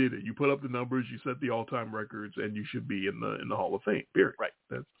numbers, you did it. You put up the numbers, you set the all-time records, and you should be in the Hall of Fame. Period. Right.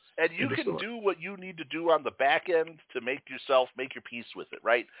 And you can do what you need to do on the back end to make your peace with it.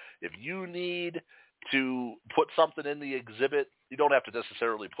 Right. If you need to put something in the exhibit, you don't have to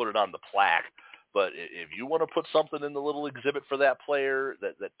necessarily put it on the plaque. But if you want to put something in the little exhibit for that player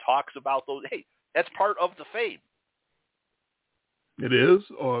that talks about those, hey, that's part of the fame. It is,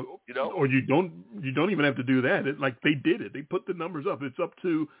 or you don't even have to do that. Like they did it. They put the numbers up. It's up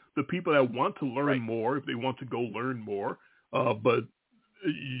to the people that want to learn more if they want to go learn more. But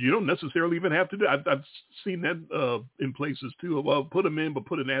you don't necessarily even have to do. I've seen that in places too. Well, put them in, but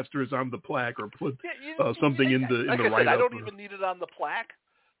put an asterisk on the plaque or put something in the write-up. I don't even need it on the plaque.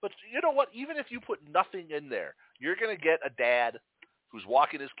 But you know what? Even if you put nothing in there, you're going to get a dad who's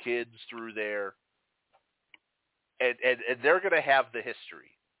walking his kids through there, and they're going to have the history.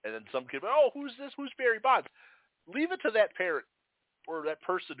 And then some kid, who's this? Who's Barry Bonds? Leave it to that parent or that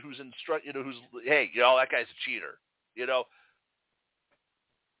person who's hey, that guy's a cheater,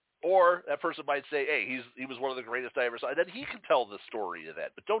 Or that person might say, hey, he was one of the greatest I ever saw. And then he can tell the story of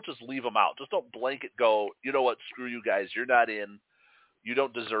that. But don't just leave him out. Just don't blanket go, you know what, screw you guys. You're not in. You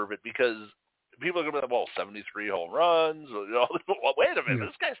don't deserve it because people are going to be like, well, 73 home runs. Well, wait a minute,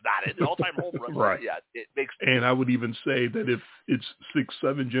 this guy's not in the all-time home runs. Right. Yeah, it makes. And I would even say that if it's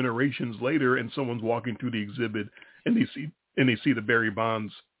 6-7 generations later, and someone's walking through the exhibit, and they see the Barry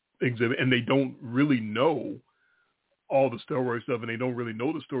Bonds exhibit, and they don't really know all the steroid stuff, and they don't really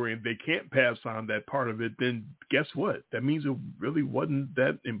know the story, and they can't pass on that part of it, then guess what? That means it really wasn't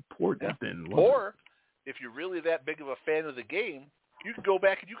that important then. Or if you're really that big of a fan of the game, you can go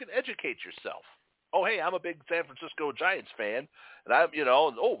back and you can educate yourself. Oh, hey, I'm a big San Francisco Giants fan, and I'm,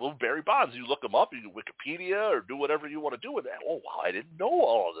 Barry Bonds. You look him up, you do Wikipedia or do whatever you want to do with that. Oh, wow, I didn't know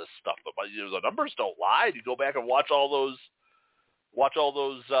all of this stuff, but the numbers don't lie. You go back and watch all those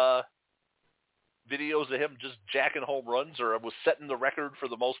videos of him just jacking home runs, or was setting the record for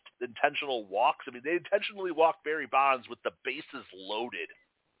the most intentional walks. I mean, they intentionally walked Barry Bonds with the bases loaded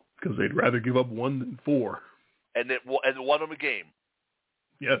because they'd rather give up 1 than 4, and won them a game.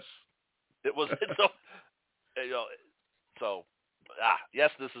 Yes. It was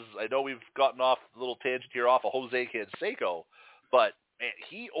yes, this is. I know we've gotten off a little tangent here off of Jose Canseco, but man,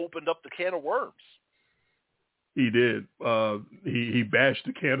 he opened up the can of worms. He did. He bashed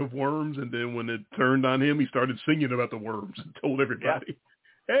the can of worms, and then when it turned on him, he started singing about the worms and told everybody,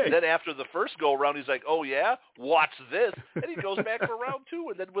 "Hey!" And then after the first go around, he's like, "Oh yeah, watch this," and he goes back for round 2,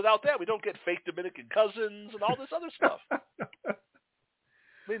 and then without that, we don't get fake Dominican cousins and all this other stuff.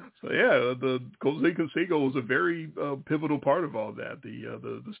 The Jose Canseco was a very pivotal part of all that.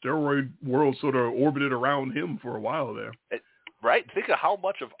 The steroid world sort of orbited around him for a while there. Right? Think of how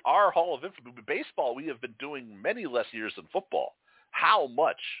much of our Hall of Infamy, baseball, we have been doing many less years than football. How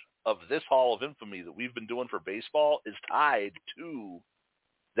much of this Hall of Infamy that we've been doing for baseball is tied to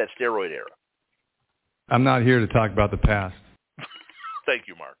that steroid era? I'm not here to talk about the past. Thank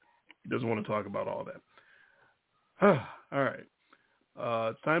you, Mark. He doesn't want to talk about all that. All right.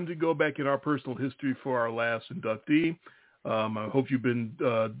 It's time to go back in our personal history for our last inductee. I hope you've been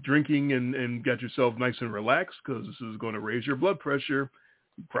drinking and got yourself nice and relaxed, because this is going to raise your blood pressure.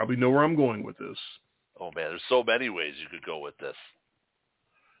 You probably know where I'm going with this. Oh, man, there's so many ways you could go with this.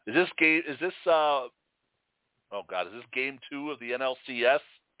 Is this game two of the NLCS?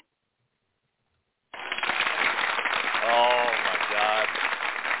 Oh, my God.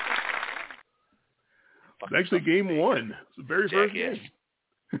 It's actually game 1. It's the very first game.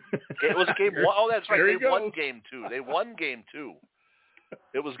 It was game 1. Oh, that's right. They won game 2. They won game 2.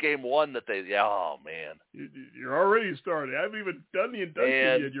 It was game 1 that they. Oh man, you're already started. I haven't even done the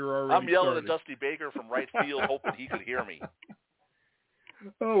induction yet. You're already. I'm yelling started. at Dusty Baker from right field, hoping he could hear me.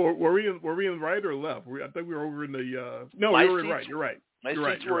 Oh, were we in right or left? I think we were over in the. No, we were in right. You're right. My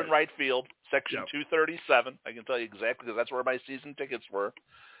seats were in right field, section 237. I can tell you exactly because that's where my season tickets were.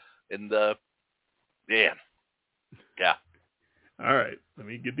 And yeah. All right, let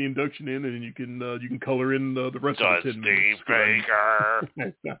me get the induction in, and then you can color in the rest of the 10 minutes. Dusty Baker.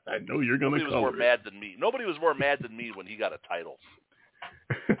 I know you're going to color. Nobody was more mad than me. Nobody was more mad than me when he got a title.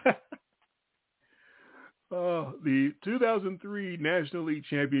 The 2003 National League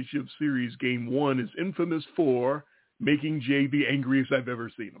Championship Series Game 1 is infamous for making Jay the angriest I've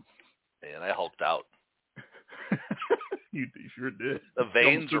ever seen him. Man, I hulked out. You sure did. The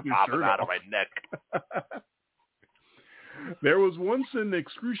veins are popping out of my neck. There was once an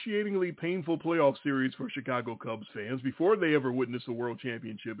excruciatingly painful playoff series for Chicago Cubs fans before they ever witnessed a world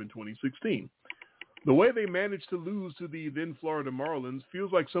championship in 2016. The way they managed to lose to the then Florida Marlins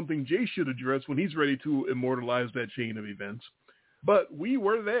feels like something Jay should address when he's ready to immortalize that chain of events. But we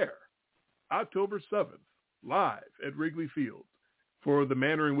were there, October 7th, live at Wrigley Field, for the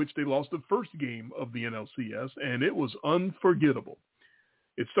manner in which they lost the first game of the NLCS, and it was unforgettable.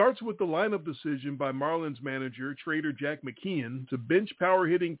 It starts with the lineup decision by Marlins manager, trader Jack McKeon, to bench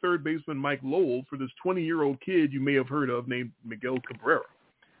power-hitting third baseman Mike Lowell for this 20-year-old kid you may have heard of named Miguel Cabrera.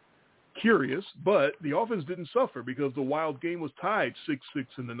 Curious, but the offense didn't suffer because the Wild game was tied 6-6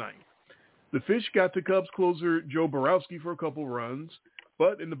 in the ninth. The Fish got to Cubs closer Joe Borowski for a couple runs,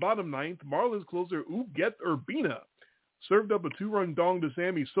 but in the bottom ninth, Marlins closer Uget Urbina served up a 2-run dong to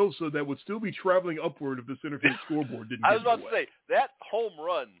Sammy Sosa that would still be traveling upward if the center field scoreboard didn't I was get about to say, that home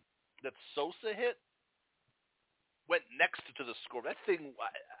run that Sosa hit went next to the score. That thing,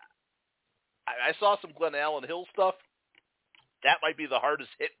 I saw some Glenn Allen Hill stuff. That might be the hardest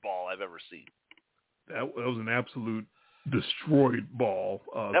hit ball I've ever seen. That was an absolute destroyed ball.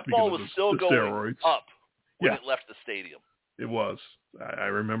 That ball was still going steroids. Up when it left the stadium. It was. I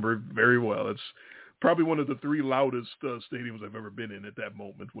remember it very well. It's probably one of the 3 loudest stadiums I've ever been in at that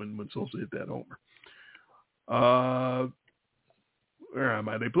moment when Sosa hit that homer. Where am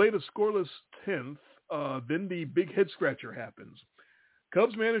I? They played a scoreless 10th. Then the big head scratcher happens.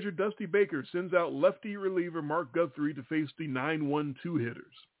 Cubs manager Dusty Baker sends out lefty reliever Mark Guthrie to face the 9-1-2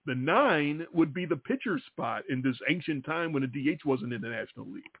 hitters. The 9 would be the pitcher spot in this ancient time when the DH wasn't in the National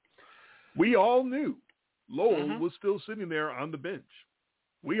League. We all knew Lowell was still sitting there on the bench.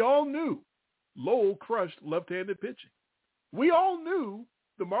 We all knew Lowell crushed left-handed pitching. We all knew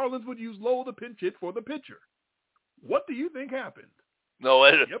the Marlins would use Lowell to pinch hit for the pitcher. What do you think happened? No,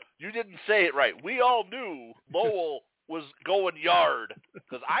 you didn't say it right. We all knew Lowell was going yard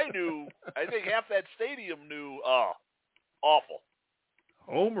because I think half that stadium knew, awful.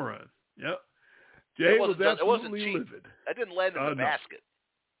 Home run. Yep. Jay was absolutely livid. That didn't land in the basket.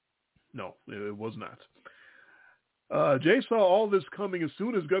 No, it was not. Jay saw all this coming as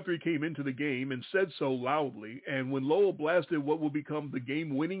soon as Guthrie came into the game and said so loudly, and when Lowell blasted what would become the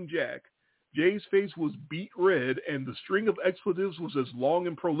game-winning jack, Jay's face was beet red, and the string of expletives was as long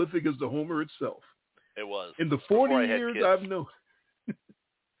and prolific as the homer itself. It was. In the 40 years I've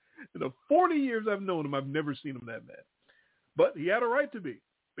known him, I've never seen him that mad. But he had a right to be.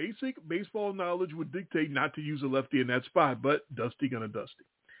 Basic baseball knowledge would dictate not to use a lefty in that spot, but Dusty gonna Dusty.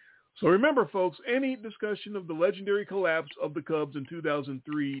 So remember, folks, any discussion of the legendary collapse of the Cubs in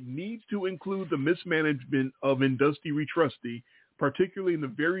 2003 needs to include the mismanagement of Industy Retrusty, particularly in the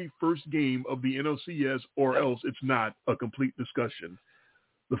very first game of the NLCS, or else it's not a complete discussion.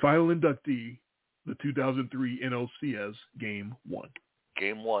 The final inductee, the 2003 NLCS Game 1.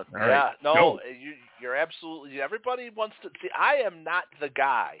 Game 1. All right. No, you're absolutely – everybody wants to – see, I am not the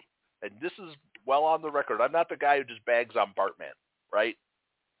guy, and this is well on the record, I'm not the guy who just bags on Bartman, right?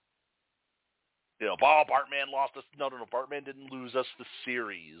 You know, Bartman lost us. No, Bartman didn't lose us the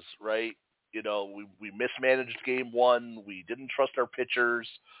series, right? You know, we mismanaged Game 1. We didn't trust our pitchers.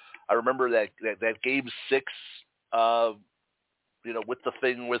 I remember that Game 6, with the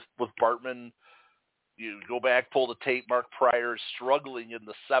thing with Bartman. You go back, pull the tape. Mark Pryor struggling in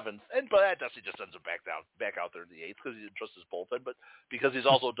the 7th, but Dusty just sends him back out there in the 8th because he didn't trust his bullpen, but because he's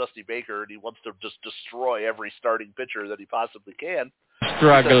also Dusty Baker and he wants to just destroy every starting pitcher that he possibly can.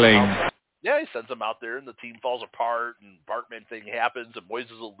 Struggling. He sends him out there, and the team falls apart, and Bartman thing happens, and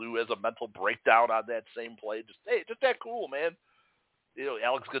Moises Alou has a mental breakdown on that same play. Just that cool, man. You know,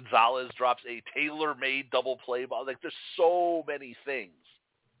 Alex Gonzalez drops a tailor-made double play ball. Like, there's so many things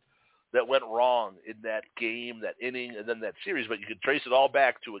that went wrong in that game, that inning, and then that series, but you can trace it all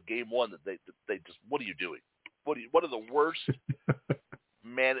back to a Game 1 that they just, what are you doing? What are the worst?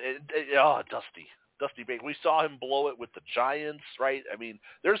 Man, Dusty Baker. We saw him blow it with the Giants, right? I mean,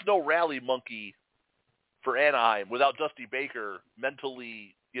 there's no rally monkey for Anaheim without Dusty Baker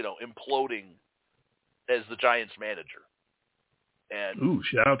mentally, imploding as the Giants manager. And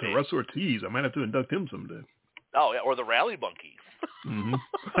shout out to Russ Ortiz. I might have to induct him someday. Oh, yeah, or the rally monkey. Mm-hmm.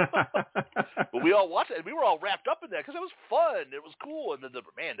 But we all watched it, and we were all wrapped up in that because it was fun. It was cool. And then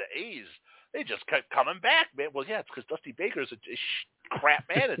the A's, they just kept coming back, man. Well, yeah, it's because Dusty Baker's a crap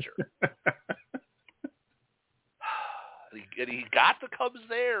manager. And he got the Cubs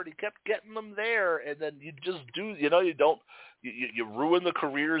there, and he kept getting them there, and then you just do, you ruin the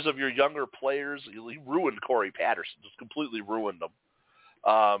careers of your younger players. He ruined Corey Patterson, just completely ruined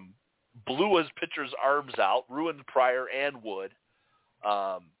them. Blew his pitchers' arms out, ruined Pryor and Wood,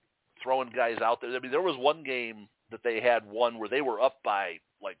 throwing guys out there. I mean, there was one game that they had won where they were up by,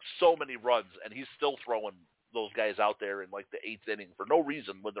 like, so many runs, and he's still throwing those guys out there in, like, the 8th inning for no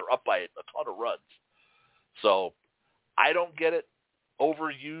reason when they're up by a ton of runs. So I don't get it.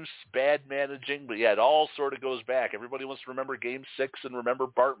 Overuse, bad managing, but yeah, it all sort of goes back. Everybody wants to remember Game 6 and remember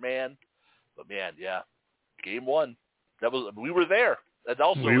Bartman, but man, yeah, Game 1. We were there. That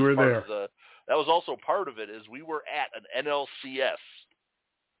also that was also part of it. Is we were at an NLCS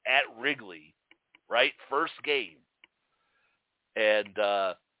at Wrigley, right? First game, and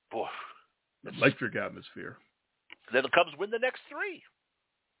boy, electric atmosphere. Then the Cubs win the next 3.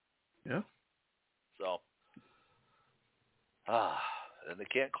 Yeah. So. And they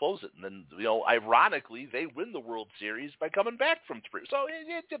can't close it. And then, ironically, they win the World Series by coming back from 3. So,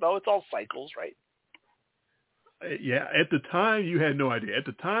 it's all cycles, right? Yeah, at the time, you had no idea. At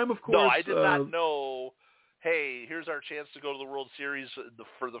the time, of course. No, I did not know, hey, here's our chance to go to the World Series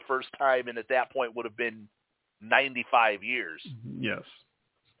for the first time, and at that point would have been 95 years. Yes.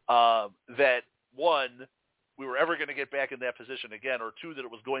 That, 1, we were ever going to get back in that position again, or 2, that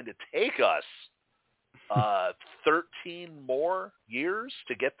it was going to take us 13 more years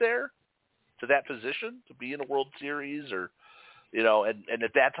to get there, to that position, to be in a World Series, or, and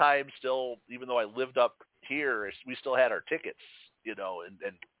at that time still, even though I lived up here, we still had our tickets, and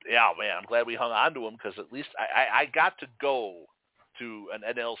yeah, man, I'm glad we hung on to them because at least I got to go to an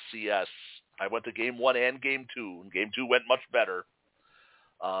NLCS. I went to Game 1 and Game 2, and Game 2 went much better.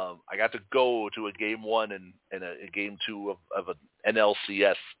 I got to go to a game 1 and a game 2 of an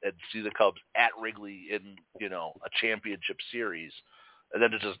NLCS and see the Cubs at Wrigley in, a championship series. And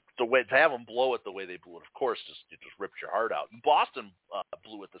then to have them blow it the way they blew it, of course, it just ripped your heart out. Boston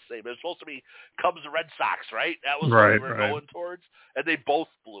blew it the same. It was supposed to be Cubs and Red Sox, right? That was what we were going towards, and they both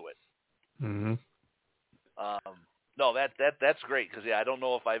blew it. Mm-hmm. No, that's great because I don't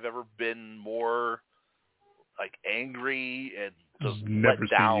know if I've ever been more like angry and just let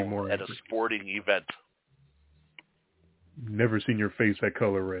down at a sporting event. Never seen your face that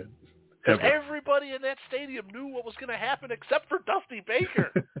color red. Because everybody in that stadium knew what was going to happen except for Dusty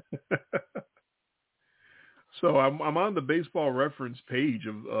Baker. So I'm on the Baseball Reference page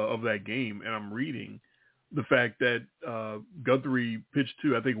of that game, and I'm reading the fact that Guthrie pitched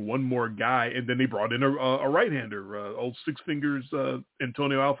to, I think, one more guy, and then they brought in a right-hander, old Six Fingers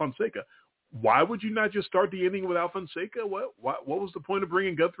Antonio Alfonseca. Why would you not just start the inning with Alfonseca? What was the point of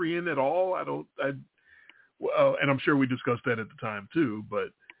bringing Guthrie in at all? And I'm sure we discussed that at the time too, but.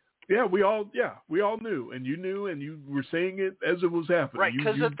 Yeah, we all knew, and you knew, and you were saying it as it was happening. Right,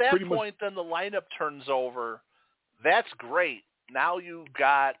 because at that point, then the lineup turns over. That's great. Now you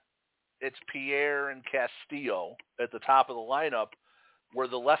got it's Pierre and Castillo at the top of the lineup, where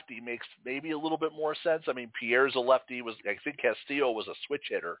the lefty makes maybe a little bit more sense. I mean, Pierre's a lefty. I think Castillo was a switch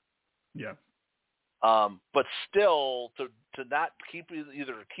hitter. Yeah. But still, to not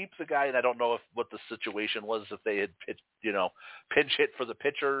either keep the guy, and I don't know what the situation was if they had pinch hit for the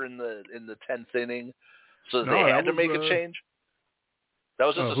pitcher in the 10th inning, so they had to make a change. That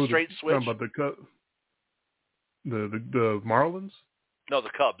was just a straight switch. About the Marlins? No, the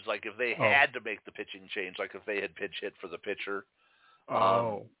Cubs. Like if they had to make the pitching change, like if they had pinch hit for the pitcher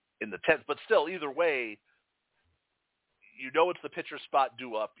in the 10th, but still, either way. It's the pitcher spot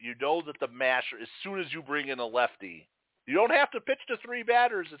due up. You know that the masher, as soon as you bring in a lefty, you don't have to pitch to 3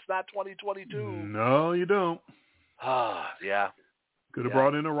 batters. It's not 2022. No, you don't. Yeah. Could have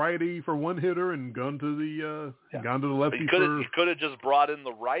brought in a righty for one hitter and gone to the lefty. You could have just brought in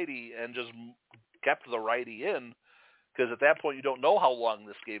the righty and just kept the righty in, because at that point you don't know how long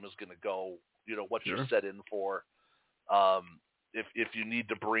this game is going to go. What you're set in for. If you need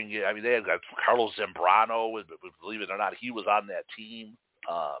to bring in, I mean, they had got Carlos Zambrano, believe it or not, he was on that team.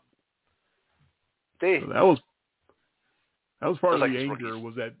 That was part of the anger.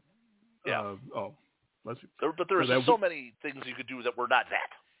 Was that? But there were so many things you could do that were not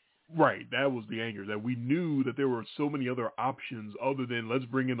that. Right, that was the anger, that we knew that there were so many other options other than let's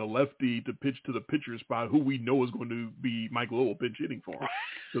bring in a lefty to pitch to the pitcher spot, who we know is going to be Mike Lowell pinch hitting for him.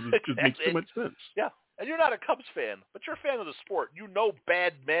 So it just makes too much sense. Yeah. And you're not a Cubs fan, but you're a fan of the sport. You know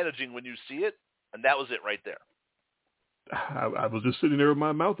bad managing when you see it, and that was it right there. I was just sitting there with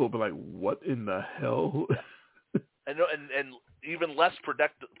my mouth open like, what in the hell? and even less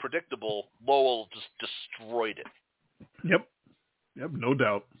predictable, Lowell just destroyed it. Yep, no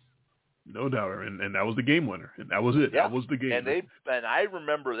doubt. And that was the game winner, and that was it. Yeah. That was the game. And I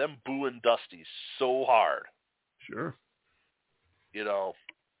remember them booing Dusty so hard. Sure. You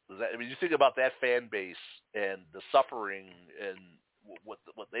think about that fan base and the suffering and what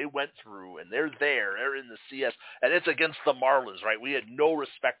they went through, and they're in the CS, and it's against the Marlins, right? We had no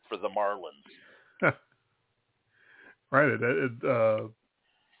respect for the Marlins. Right.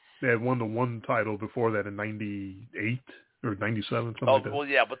 They had won the one title before that in 98 or 97, something like that. Well,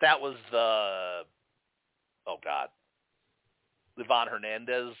 yeah, but that was Ivan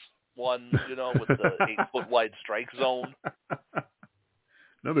Hernandez one, with the 8-foot wide strike zone.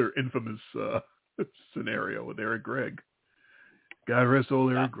 Another infamous scenario with Eric Gregg. God rest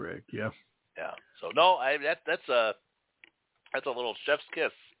old Eric Gregg. Yeah. Yeah. So no, that's a little chef's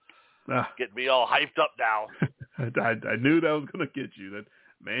kiss. Getting me all hyped up now. I knew that was going to get you. That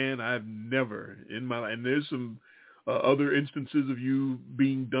man, I've never in my life. And there's some other instances of you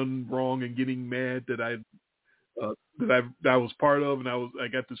being done wrong and getting mad that I was part of, and I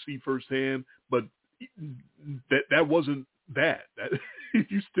got to see firsthand. But that wasn't that.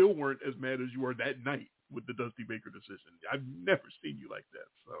 You still weren't as mad as you were that night with the Dusty Baker decision. I've never seen you like that.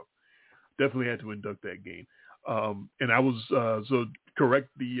 So definitely had to induct that game. And I was so correct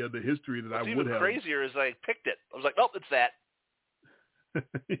the history that I would have. What's even crazier is I picked it. I was like, nope, it's that.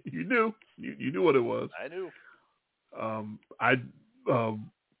 You knew. You knew what it was. I knew. I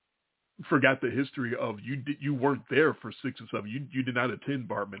forgot the history of you weren't there for 6 and 7. You did not attend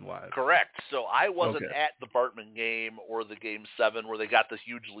Bartman Live. Correct. So I wasn't at the Bartman game or the game 7 where they got this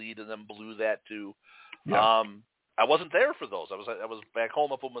huge lead and then blew that too. Yeah. I wasn't there for those. I was back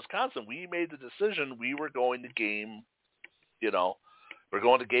home up in Wisconsin. We made the decision we were going to game, We're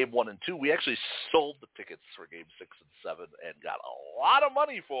going to Game 1 and 2. We actually sold the tickets for Game 6 and 7 and got a lot of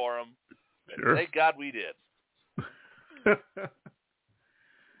money for them. Sure. Thank God we did.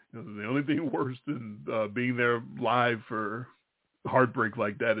 The only thing worse than being there live for heartbreak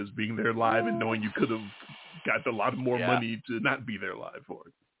like that is being there live and knowing you could have got a lot more money to not be there live for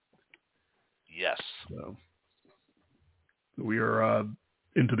it. Yes. So we are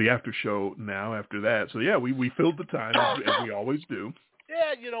into the after show now after that. So, yeah, we filled the time as we always do.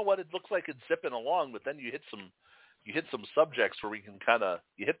 Yeah, you know what? It looks like it's zipping along, but then you hit some subjects where we can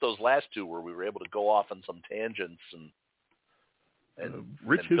you hit those last two where we were able to go off on some tangents and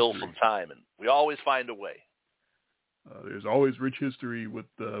fill some time, and we always find a way. There's always rich history with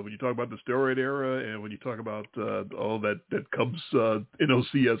when you talk about the steroid era and when you talk about all that Cubs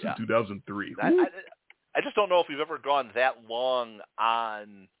NLCS in 2003. I just don't know if we've ever gone that long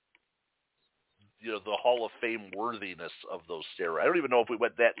on the Hall of Fame worthiness of those steroids. I don't even know if we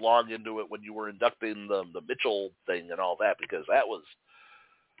went that long into it when you were inducting the Mitchell thing and all that, because that was.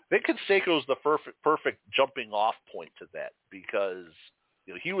 I think Canseco's the perfect jumping off point to that, because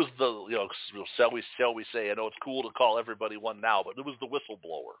he was the shall we say, I know it's cool to call everybody one now, but it was the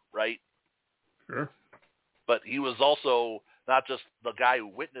whistleblower, right? Sure. But he was also not just the guy who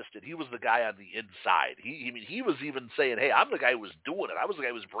witnessed it; he was the guy on the inside. He was even saying, "Hey, I'm the guy who was doing it. I was the guy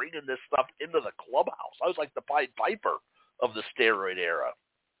who was bringing this stuff into the clubhouse. I was like the Pied Piper of the steroid era."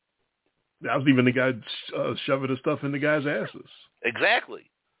 I was even the guy shoving the stuff in the guys' asses.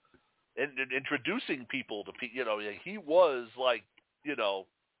 Exactly. And introducing people to, he was like,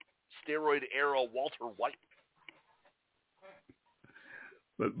 steroid era Walter White.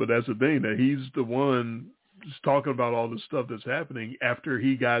 But that's the thing, that he's the one just talking about all the stuff that's happening after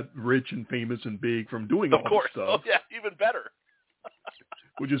he got rich and famous and big from doing all this stuff. Oh, yeah, even better.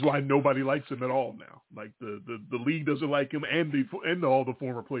 Which is why nobody likes him at all now. Like the league doesn't like him, and all the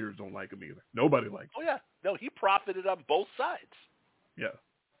former players don't like him either. Nobody likes him. Oh yeah, no, he profited on both sides. Yeah,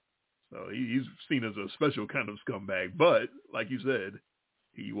 so he's seen as a special kind of scumbag. But like you said,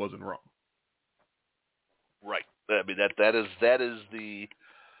 he wasn't wrong. Right. I mean that is the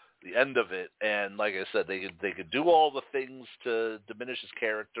end of it. And like I said, they could do all the things to diminish his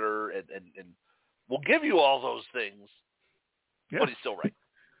character, and we'll give you all those things. Yeah. But he's still right.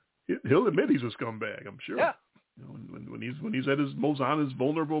 He'll admit he's a scumbag, I'm sure. Yeah. When he's at his most honest,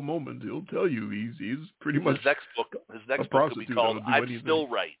 vulnerable moment, he'll tell you he's pretty much his next book will be called "I'm Still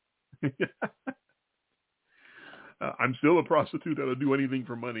Right." I'm still a prostitute that'll do anything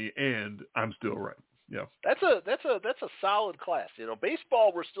for money, and I'm still right. Yeah. That's a solid class.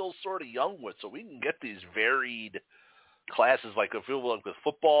 Baseball we're still sort of young with, so we can get these varied classes. Like I feel like with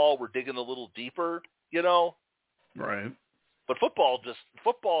football, we're digging a little deeper. Right. But football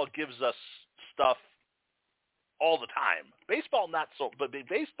gives us stuff all the time. Baseball not so, but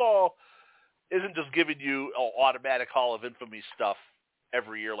baseball isn't just giving you automatic Hall of Infamy stuff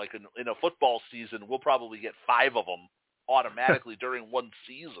every year. Like in a football season, we'll probably get 5 of them automatically during one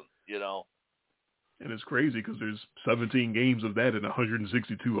season. And it's crazy because there's 17 games of that and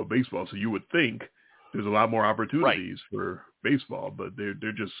 162 of baseball. So you would think there's a lot more opportunities for baseball, but they're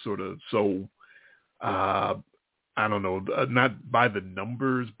just sort of so. I don't know, not by the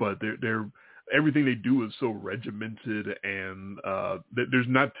numbers, but they're everything they do is so regimented, and there's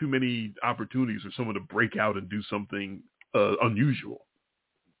not too many opportunities for someone to break out and do something unusual.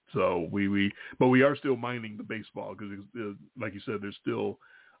 So but we are still mining the baseball because, like you said, there's still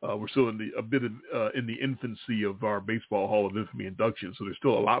we're still in the infancy of our Baseball Hall of Infamy induction. So there's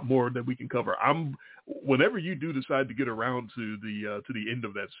still a lot more that we can cover. Whenever you do decide to get around to the end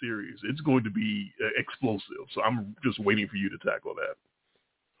of that series, it's going to be explosive. So I'm just waiting for you to tackle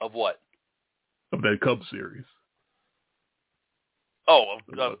that. Of what? Of that Cubs series. Oh,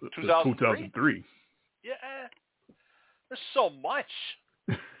 of 2003. Yeah, there's so much.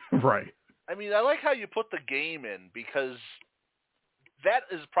 Right. I mean, I like how you put the game in, because that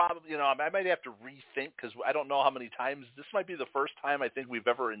is probably, I might have to rethink, because I don't know how many times. This might be the first time I think we've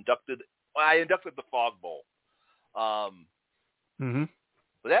ever inducted. I inducted the Fog Bowl.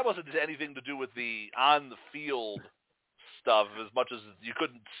 But that wasn't anything to do with the on-the-field stuff as much as you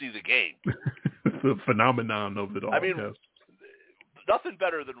couldn't see the game. The phenomenon of it all. I mean, nothing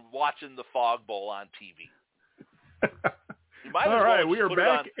better than watching the Fog Bowl on TV. All right, we are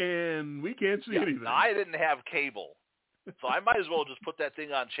back, and we can't see anything. Now, I didn't have cable, so I might as well just put that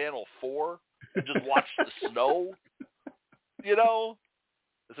thing on Channel 4 and just watch the snow,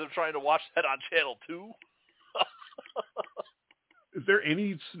 instead of trying to watch that on Channel 2. Is there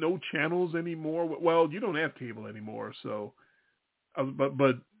any snow channels anymore? Well, you don't have cable anymore, so.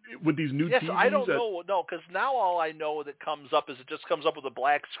 But with these new TVs. I don't know. No, because now all I know that comes up is it just comes up with a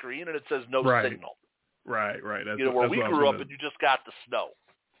black screen and it says no signal. Right. That's, where we grew up and you just got the snow.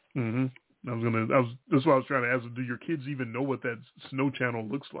 Mm-hmm. That's what I was trying to ask. Do your kids even know what that snow channel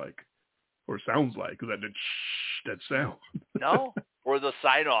looks like or sounds like? Because that sound. No, or the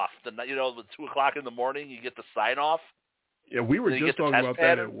sign off. The 2:00 in the morning, you get the sign off. Yeah, we were just talking about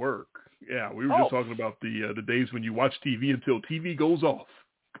that at work. Yeah, we were just talking about the days when you watch TV until TV goes off.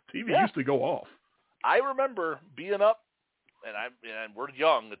 TV used to go off. I remember being up, and we're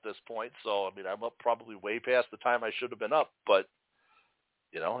young at this point, so I mean I'm up probably way past the time I should have been up, but.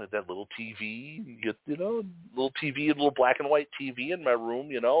 That little TV, little TV, a little black and white TV in my room,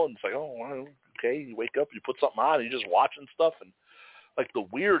 and it's like, oh, okay, you wake up, you put something on, and you're just watching stuff, and like the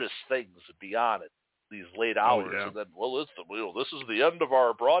weirdest things would be on it, these late hours, and then, this is the end of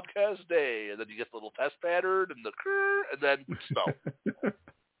our broadcast day, and then you get the little test pattern, and then snow.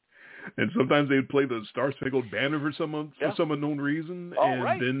 And sometimes they'd play the Star Spangled Banner for some unknown reason,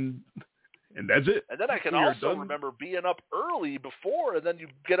 and that's it. And then I can also remember being up early before, and then you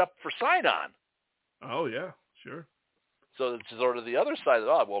get up for sign-on. Oh, yeah, sure. So it's sort of the other side.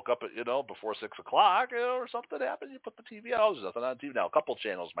 I woke up at, before 6 o'clock, or something happened. You put the TV on. There's nothing on TV. Now, a couple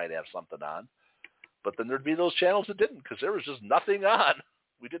channels might have something on. But then there'd be those channels that didn't because there was just nothing on.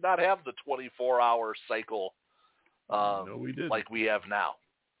 We did not have the 24-hour cycle no, we didn't. Like we have now.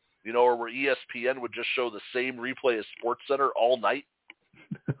 Or where ESPN would just show the same replay as SportsCenter all night.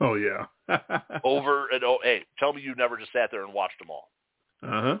 Oh, yeah. Over and hey, tell me you never just sat there and watched them all.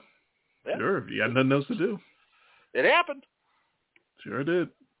 Uh-huh. Yeah. Sure. You got nothing else to do. It happened. Sure did.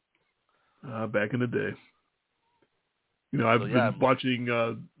 Back in the day. I've been watching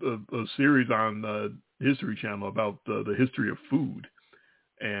a series on History Channel about the history of food.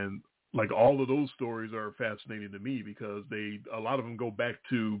 And, like, all of those stories are fascinating to me because a lot of them go back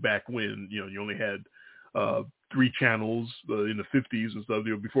when, you only had 3 channels in the 50s and stuff,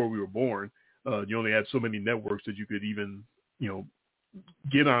 before we were born. You only had so many networks that you could even,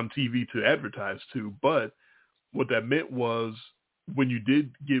 get on TV to advertise to. But what that meant was when you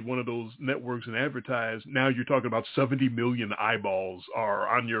did get one of those networks and advertise, now you're talking about 70 million eyeballs are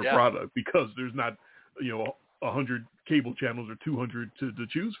on your product because there's not, 100 cable channels or 200 to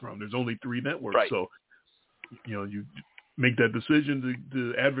choose from. There's only 3 networks. Right. So, you make that decision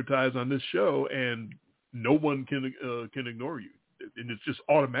to advertise on this show and no one can ignore you, and it's just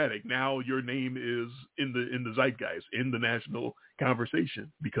automatic. Now your name is in the zeitgeist, in the national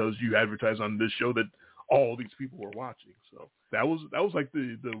conversation because you advertise on this show that all these people were watching. So that was like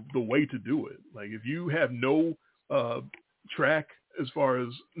the way to do it. Like if you have no track as far as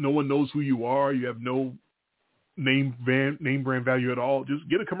no one knows who you are, you have no name brand value at all, just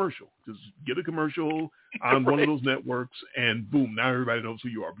get a commercial. Just get a commercial on one of those networks and boom, now everybody knows who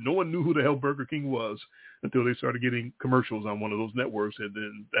you are. No one knew who the hell Burger King was until they started getting commercials on one of those networks, and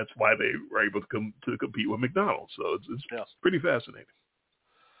then that's why they were able to compete with McDonald's. So it's pretty fascinating.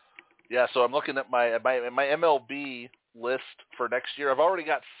 Yeah, so I'm looking at my MLB list for next year. I've already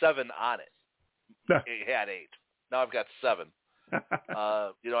got 7 on it. It had 8. Now I've got 7.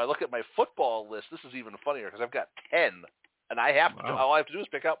 I look at my football list. This is even funnier because I've got 10, and I have to. All I have to do is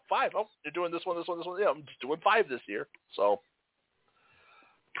pick out 5. Oh, you're doing this one, this one, this one. Yeah, I'm just doing 5 this year. So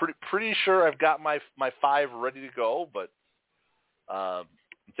pretty sure I've got my 5 ready to go. But I'm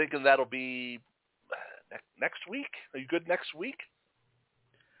thinking that'll be next week. Are you good next week?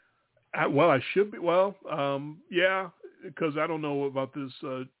 I should be. Well, yeah, because I don't know about this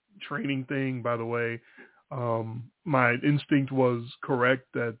training thing. By the way. My instinct was correct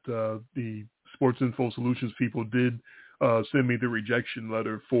that the Sports Info Solutions people did send me the rejection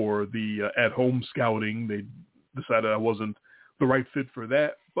letter for the at-home scouting. They decided I wasn't the right fit for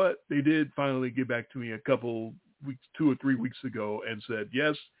that, but they did finally get back to me a couple weeks, 2 or 3 weeks ago, and said,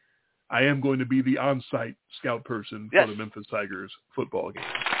 yes, I am going to be the on-site scout person for the Memphis Tigers football game.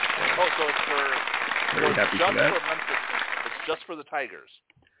 Oh, so it's for happy for that. It's just for the Tigers.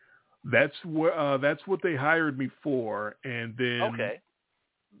 That's what they hired me for, and then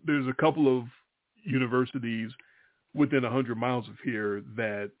there's a couple of universities within 100 miles of here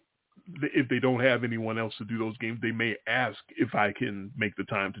that if they don't have anyone else to do those games, they may ask if I can make the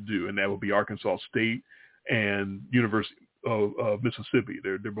time to do, and that would be Arkansas State and University of Mississippi.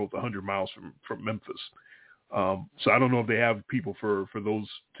 They're both 100 miles from Memphis. So I don't know if they have people for those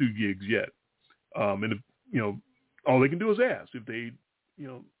 2 gigs yet. And if, all they can do is ask.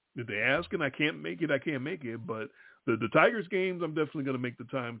 If they ask and I can't make it, I can't make it. But the Tigers games, I'm definitely going to make the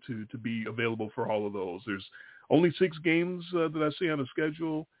time to be available for all of those. There's only 6 games that I see on the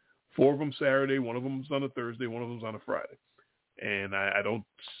schedule. 4 of them Saturday, 1 of them's on a Thursday, 1 of them's on a Friday. And I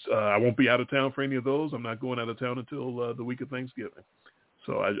won't be out of town for any of those. I'm not going out of town until the week of Thanksgiving.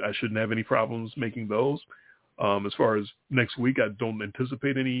 So I shouldn't have any problems making those. As far as next week, I don't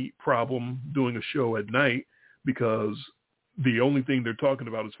anticipate any problem doing a show at night because the only thing they're talking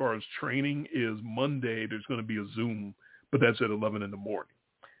about as far as training is Monday there's going to be a Zoom, but that's at 11 in the morning.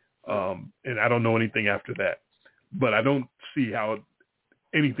 And I don't know anything after that. But I don't see how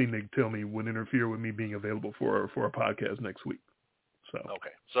anything they tell me would interfere with me being available for a podcast next week. So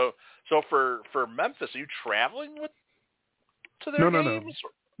okay. So for Memphis, are you traveling to their games?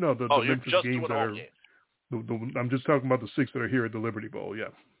 No. The Memphis just games doing all games. I'm just talking about the 6 that are here at the Liberty Bowl. Yeah.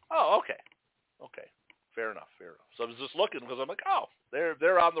 Oh, okay. Fair enough. So I was just looking because I'm like, oh,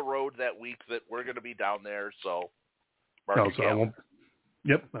 they're on the road that week that we're going to be down there. So I won't.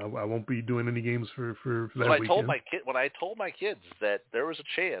 Yep, I won't be doing any games for that weekend. When I told my kids that there was a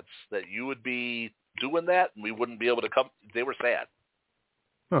chance that you would be doing that and we wouldn't be able to come, they were sad.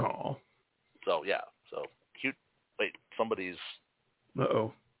 Oh. So yeah, cute. Wait, somebody's.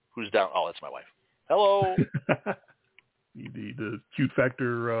 Uh-oh. Who's down? Oh, that's my wife. Hello. the cute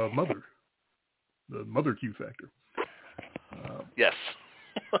factor mother. The mother cute factor. Yes.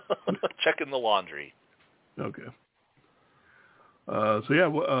 Checking the laundry. Okay. So yeah,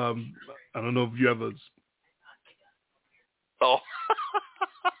 I don't know if you have a. Oh,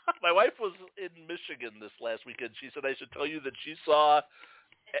 my wife was in Michigan this last weekend. She said I should tell you that she saw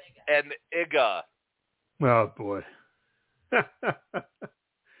an IGA. Oh boy,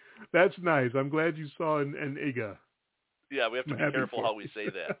 that's nice. I'm glad you saw an IGA. Yeah, we have to be careful how we say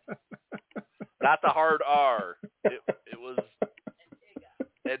that. Not the hard R. It was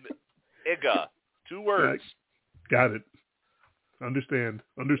an IGA. 2 words. Got it. Understood.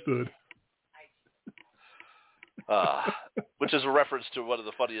 Which is a reference to one of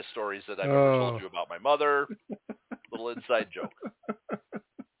the funniest stories that I've ever told you about my mother. Little inside joke.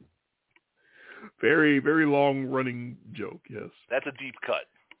 Very, very long running joke, yes. That's a deep cut.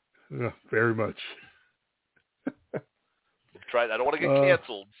 Very much. I don't want to get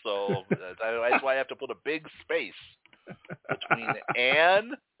canceled, so that's why I have to put a big space between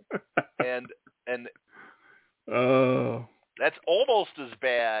Anne and that's almost as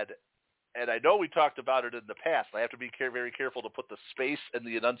bad, and I know we talked about it in the past. I have to be very careful to put the space and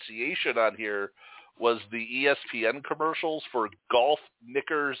the enunciation on here, was the ESPN commercials for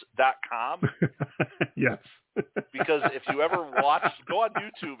golfknickers.com. Yes. Because if you ever go on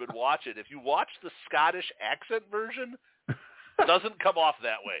YouTube and watch it. If you watch the Scottish accent version, it doesn't come off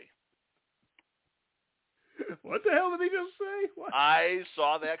that way. What the hell did he just say? What? I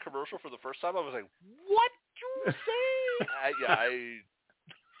saw that commercial for the first time. I was like, what did you say?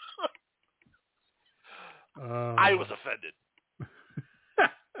 I was offended.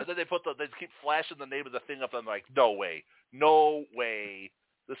 And then they keep flashing the name of the thing up. I'm like, no way.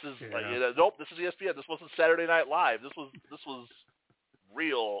 This is nope. This is ESPN. This wasn't Saturday Night Live. This was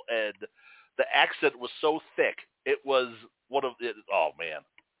real, and the accent was so thick. It was one of it. Oh man.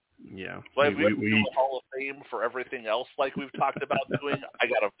 Yeah. So we do a Hall of Fame for everything else, like we've talked about doing.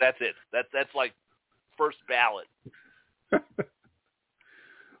 That's it. That's like first ballot.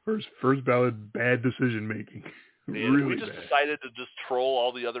 First ballot bad decision making. Really we just bad. decided to just troll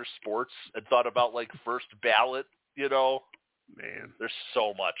all the other sports and thought about like first ballot. Man, there's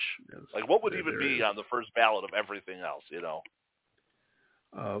so much. Yes, like what would even be on the first ballot of everything else?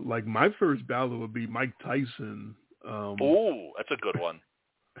 Like my first ballot would be Mike Tyson. Ooh, that's a good one.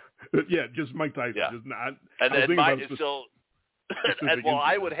 Yeah, just Mike Tyson. Yeah. Just not. And then mine is still. And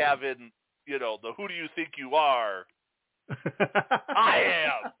I would have in the who do you think you are? I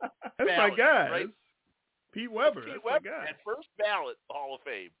am. That's ballot, my guy. Right? Pete Weber. Pete That's Weber my guy. at first ballot Hall of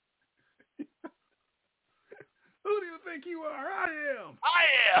Fame. Who do you think you are? I am.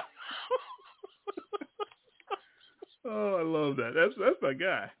 Oh, I love that. That's my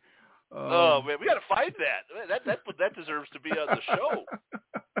guy. Oh man, we got to find that. That deserves to be on the show.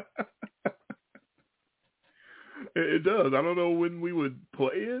 It does. I don't know when we would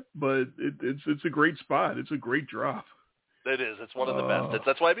play it, but it's a great spot. It's a great drop. It is. It's one of the best.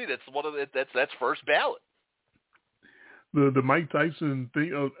 That's what I mean. It's one of that's first ballot. The Mike Tyson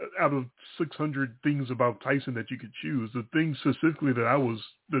thing, out of 600 things about Tyson that you could choose, the thing specifically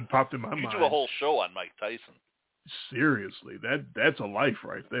that popped in my mind. You do a whole show on Mike Tyson. Seriously, that's a life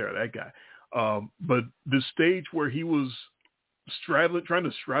right there, that guy. But the stage where he was trying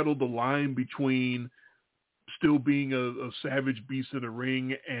to straddle the line between still being a savage beast in the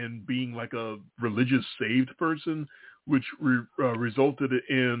ring and being like a religious saved person, which resulted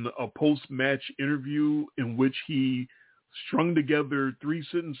in a post-match interview in which he strung together 3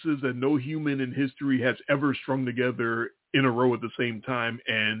 sentences that no human in history has ever strung together in a row at the same time,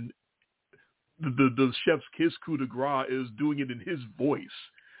 and the chef's kiss coup de grace is doing it in his voice,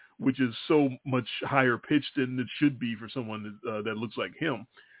 which is so much higher pitched than it should be for someone that looks like him.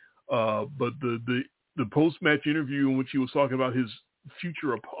 But the post-match interview in which he was talking about his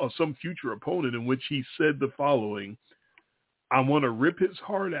some future opponent, in which he said the following: "I want to rip his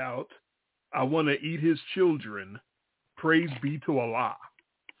heart out. I want to eat his children. Praise be to Allah."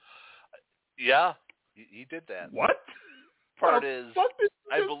 Yeah, he did that. What? Part is,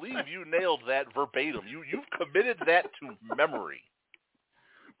 I believe you nailed that verbatim. You've committed that to memory.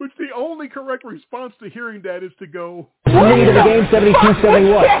 Which the only correct response to hearing that is to go, Lead of the game,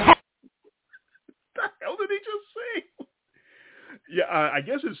 72-71. What the hell did he just say? Yeah, I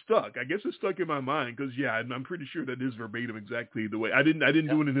guess it stuck. I guess it stuck in my mind because, I'm pretty sure that is verbatim exactly the way. I didn't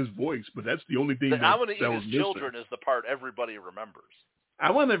do it in his voice, but that's the only thing I want to eat his missing. children is the part everybody remembers. I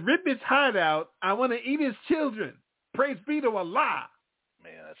want to rip his heart out. I want to eat his children. Praise be to Allah.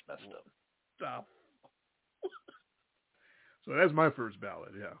 Man, that's messed up. Stop. So that's my first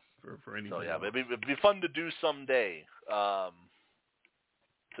ballot, for anything. So, it'd be fun to do someday.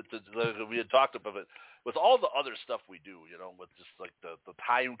 We had talked about it with all the other stuff we do, with just like the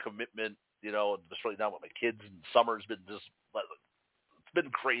time commitment, just right now with my kids, and summer's been it's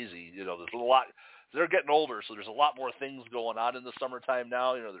been crazy. There's a lot. They're getting older, so there's a lot more things going on in the summertime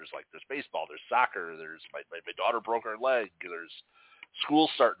now. There's baseball, there's soccer, there's my daughter broke her leg, there's school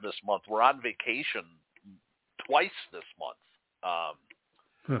starting this month. We're on vacation twice this month.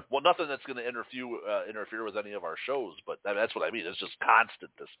 Well, nothing that's going to interfere with any of our shows, but that's what I mean. It's just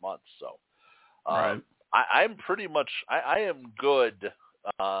constant this month. So right. I'm pretty much I am good.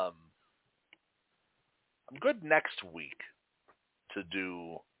 I'm good next week to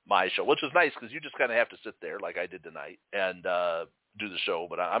do my show, which is nice because you just kind of have to sit there like I did tonight and do the show.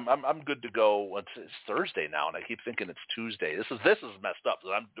 But I'm good to go. It's Thursday now, and I keep thinking it's Tuesday. This is messed up.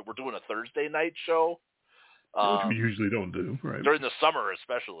 We're doing a Thursday night show. Which we usually don't do, right? During the summer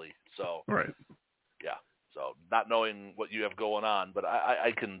especially. So right. Yeah. So not knowing what you have going on, but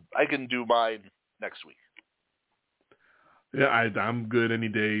I can do mine next week. Yeah, I'm good any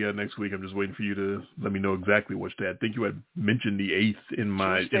day next week. I'm just waiting for you to let me know exactly which day. I think you had mentioned the 8th in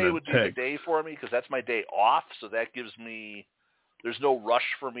my Tuesday would text. be the day for me because that's my day off. So that gives me there's no rush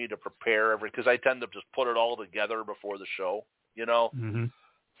for me to prepare because I tend to just put it all together before the show, Mm-hmm.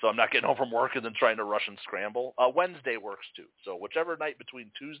 So I'm not getting home from work and then trying to rush and scramble. Wednesday works too. So whichever night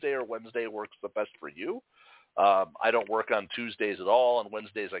between Tuesday or Wednesday works the best for you. I don't work on Tuesdays at all. On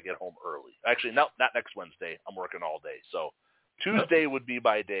Wednesdays I get home early. Actually, no, not next Wednesday. I'm working all day. So Tuesday would be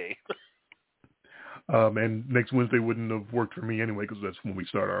my day. And next Wednesday wouldn't have worked for me anyway because that's when we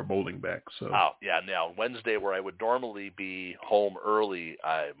start our bowling back. So. Oh, yeah. Now, Wednesday, where I would normally be home early,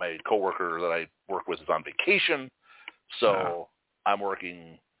 my coworker that I work with is on vacation. So I'm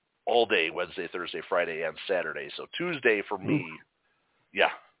working all day Wednesday, Thursday, Friday, and Saturday. So Tuesday for me, yeah,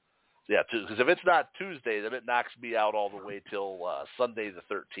 because if it's not Tuesday, then it knocks me out all the way till Sunday the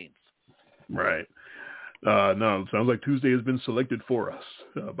 13th. Right. No, it sounds like Tuesday has been selected for us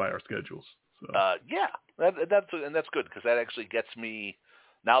by our schedules. So. Yeah, that's good because that actually gets me,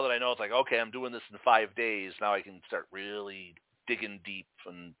 now that I know it's like, okay, I'm doing this in 5 days, now I can start really digging deep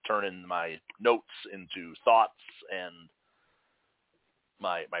and turning my notes into thoughts and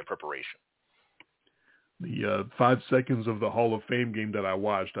my preparation. The 5 seconds of the Hall of Fame game that I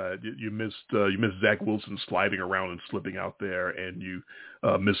watched, you missed Zach Wilson sliding around and slipping out there, and you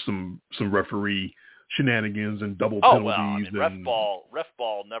missed some referee shenanigans and double penalties. Well, I mean, ref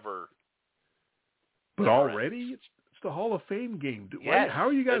ball never. But already, it's the Hall of Fame game. Yes, how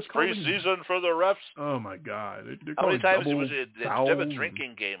are you guys it's calling preseason for the refs? Oh my God! How many times was it? Have a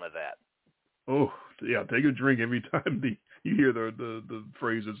drinking game of that? Oh yeah, take a drink every time you hear the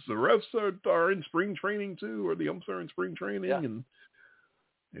phrases. The refs are in spring training too, or the umps are in spring training, and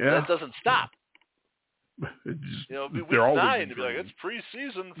that doesn't stop. Week 9 to be like, it's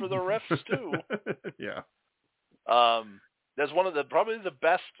preseason for the refs too. Yeah. That's one of probably the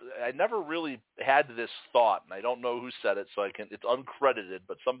best. I never really had this thought, and I don't know who said it, so it's uncredited,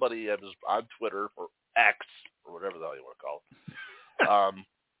 but somebody was on Twitter or X or whatever the hell you want to call it.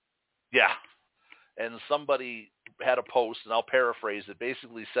 Yeah. And somebody had a post, and I'll paraphrase it,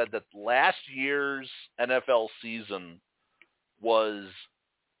 basically said that last year's NFL season was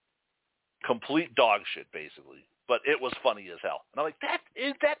complete dog shit, basically. But it was funny as hell. And I'm like,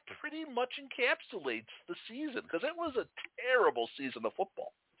 that pretty much encapsulates the season because it was a terrible season of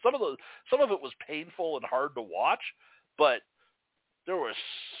football. Some of it was painful and hard to watch, but there was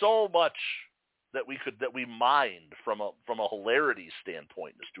so much that we mined from a hilarity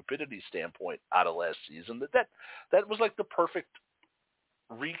standpoint, a stupidity standpoint out of last season. That was like the perfect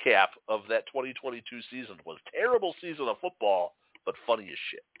recap of that 2022 season. It was a terrible season of football, but funny as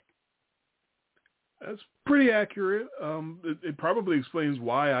shit. That's pretty accurate. It probably explains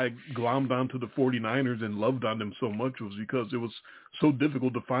why I glommed onto the 49ers and loved on them so much, was because it was so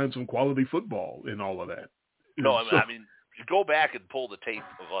difficult to find some quality football in all of that. No, I mean, you go back and pull the tape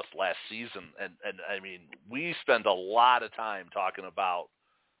of us last season, and I mean, we spent a lot of time talking about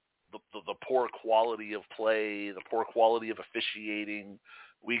the poor quality of play, the poor quality of officiating.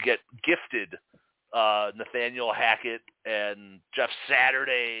 We get gifted Nathaniel Hackett and Jeff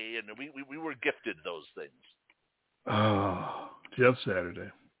Saturday, and we were gifted those things. Oh, Jeff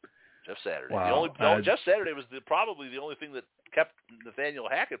Saturday. Wow. Jeff Saturday was probably the only thing that kept Nathaniel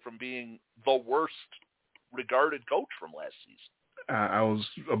Hackett from being the worst regarded coach from last season. I was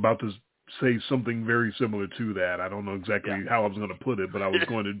about to say something very similar to that. I don't know exactly how I was going to put it, but I was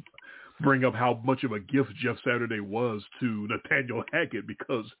going to bring up how much of a gift Jeff Saturday was to Nathaniel Hackett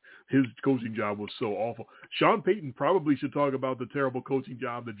because his coaching job was so awful. Sean Payton probably should talk about the terrible coaching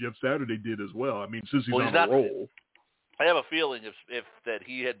job that Jeff Saturday did as well. I mean, since he's on a roll. I have a feeling if that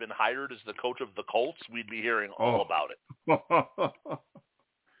he had been hired as the coach of the Colts, we'd be hearing all about it.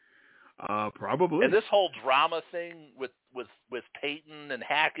 Probably. And this whole drama thing with Payton and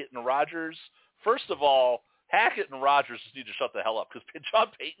Hackett and Rodgers, first of all, Hackett and Rodgers just need to shut the hell up because Sean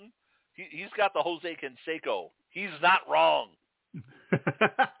Payton, he's got the Jose Canseco. He's not wrong.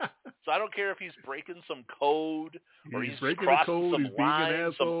 So I don't care if he's breaking some code or he's crossing some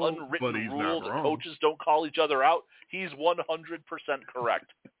lines, some unwritten rule that coaches don't call each other out. He's 100%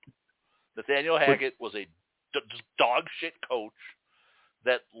 correct. Nathaniel Hackett was a dog shit coach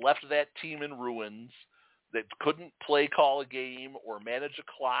that left that team in ruins, that couldn't play call a game or manage a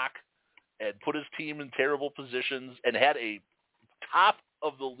clock and put his team in terrible positions and had a top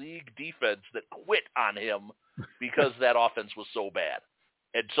of the league defense that quit on him because that offense was so bad.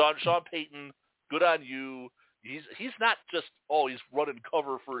 And Sean Payton, good on you. He's not just, he's running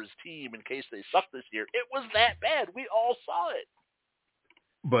cover for his team in case they suck this year. It was that bad. We all saw it.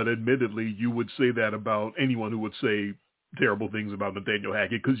 But admittedly, you would say that about anyone who would say terrible things about Nathaniel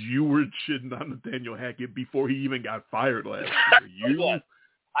Hackett because you were shitting on Nathaniel Hackett before he even got fired last year.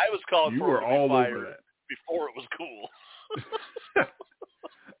 I was calling for him to be fired over that before it was cool.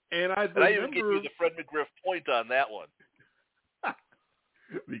 And I even give you the Fred McGriff point on that one.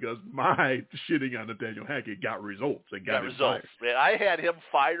 Because my shitting on Nathaniel Hackett got results. It got results. Man, I had him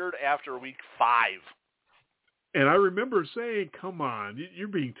fired after week 5. And I remember saying, "Come on, you're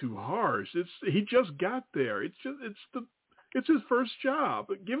being too harsh. He just got there. It's his first job.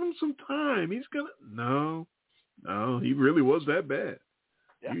 Give him some time. He's gonna." No, he really was that bad.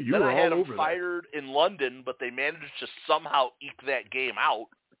 Yeah. You then were I had all him over fired in London, but they managed to somehow eke that game out.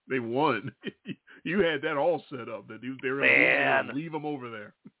 They won. You had that all set up that they were going to leave him over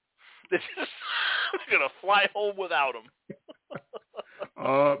there. They're going to fly home without him.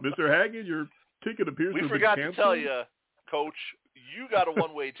 Mr. Haggard, your ticket appears to have been canceled. We forgot to tell you, Coach, you got a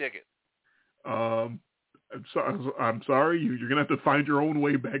one-way ticket. I'm sorry. You're going to have to find your own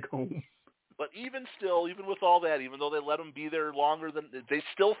way back home. But even with all that, even though they let him be there longer than they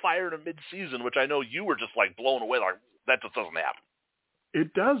still fired him mid-season, which I know you were just like blown away, like that just doesn't happen.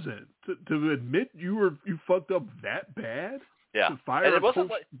 It doesn't. To admit you fucked up that bad? Yeah. To fire a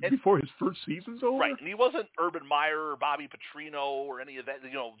coach before his first season's over? Right. And he wasn't Urban Meyer or Bobby Petrino or any of that.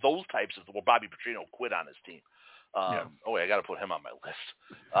 Those types of Bobby Petrino quit on his team. Oh, wait, I got to put him on my list.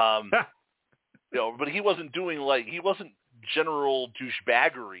 But he wasn't he wasn't general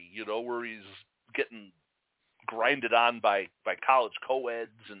douchebaggery, where he's getting grinded on by college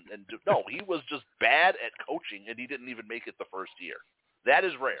co-eds. No, he was just bad at coaching, and he didn't even make it the first year. That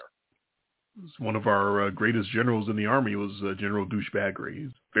is rare. One of our greatest generals in the Army was General Douchebaggery. He's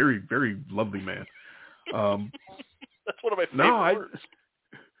a very, very lovely man. That's one of my favorite words.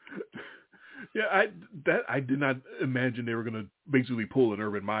 I did not imagine they were going to basically pull an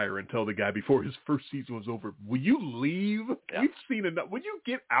Urban Meyer and tell the guy before his first season was over, will you leave? Yeah. We've seen enough. Will you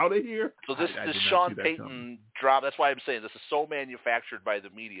get out of here? So this Sean Payton drop, that's why I'm saying this is so manufactured by the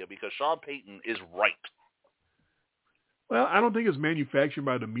media, because Sean Payton is right. Well, I don't think it's manufactured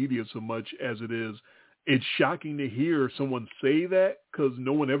by the media so much as it's shocking to hear someone say that because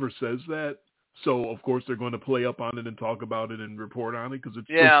no one ever says that. So, of course, they're going to play up on it and talk about it and report on it because it's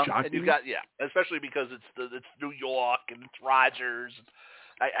so shocking. And especially because it's New York and it's Rodgers.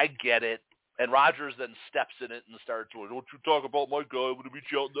 I get it. And Rodgers then steps in it and starts, "Don't you talk about my guy, I'm going to meet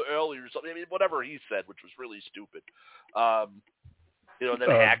you out in the alley," or something. I mean, whatever he said, which was really stupid. Then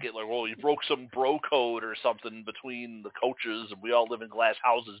Hackett, like, well, you broke some bro code or something between the coaches, and we all live in glass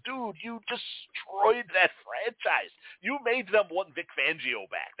houses. Dude, you destroyed that franchise. You made them want Vic Fangio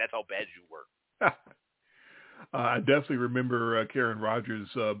back. That's how bad you were. I definitely remember Karen Rogers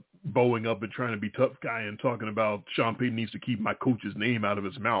bowing up and trying to be tough guy and talking about Sean Payton needs to keep my coach's name out of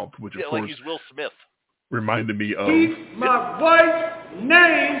his mouth, which of course like he's Will Smith. Reminded me of keep my wife's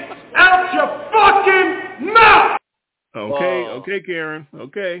name out your fucking mouth. Okay, Karen.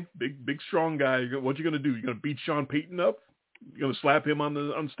 Okay, big strong guy. What you gonna do? You gonna beat Sean Payton up? You gonna slap him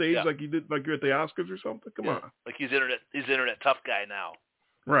on stage like you did, like you're at the Oscars or something? Come on. Like he's internet tough guy now.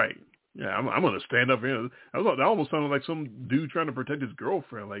 Right. Yeah, I'm gonna stand up here. That almost sounded like some dude trying to protect his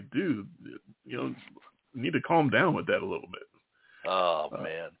girlfriend. Like, dude, you need to calm down with that a little bit. Oh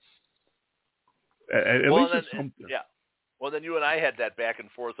man. At least it's something. Yeah. Well, then you and I had that back and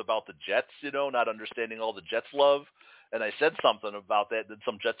forth about the Jets, not understanding all the Jets love. And I said something about that. Then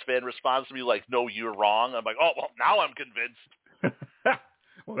some Jets fan responds to me like, no, you're wrong. I'm like, oh, well, now I'm convinced.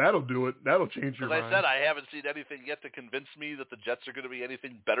 Well, that'll do it. That'll change your mind. As I said, I haven't seen anything yet to convince me that the Jets are going to be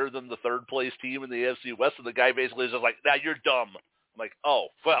anything better than the third-place team in the AFC West. And the guy basically is just like, nah, you're dumb. I'm like, oh,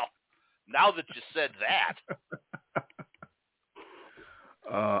 well, now that you said that.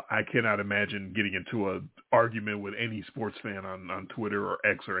 I cannot imagine getting into an argument with any sports fan on Twitter or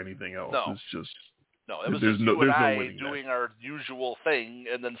X or anything else. No. It's just... No, it was just you and I doing our usual thing,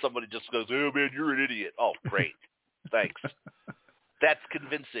 and then somebody just goes, oh, man, you're an idiot. Oh, great. Thanks. That's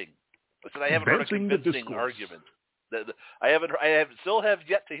convincing. Listen, I haven't heard a convincing argument. I still have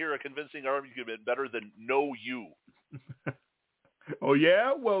yet to hear a convincing argument better than no you. Oh,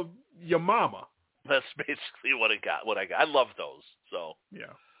 yeah? Well, your mama. That's basically what I got. I love those. So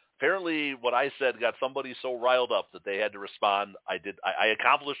yeah. Apparently what I said got somebody so riled up that they had to respond. I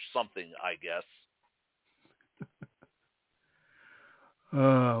accomplished something, I guess.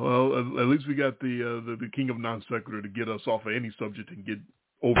 Well, at least we got the king of non sequitur to get us off of any subject and get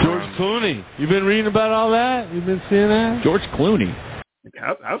over. George Clooney. You've been reading about all that? You've been seeing that? George Clooney.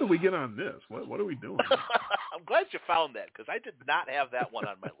 How did we get on this? What are we doing? I'm glad you found that because I did not have that one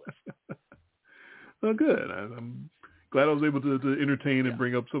on my list. Well, good. I'm glad I was able to entertain and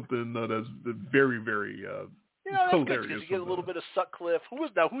bring up something that's very, very that's hilarious. good because you get a little bit of Sutcliffe.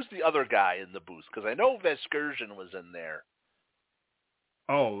 Who's the other guy in the booth? Because I know Vescursion was in there.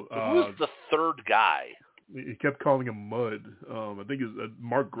 Oh, who's the third guy? He kept calling him Mud. I think it's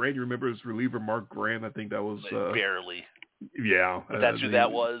Mark Grant. You remember his reliever, Mark Grant? I think that was barely. Yeah, but that's who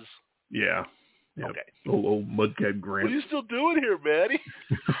that was. Yeah. Okay. Old Mudcat Grant. What are you still doing here, Matty?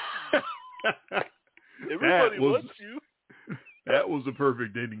 Everybody wants you. That was the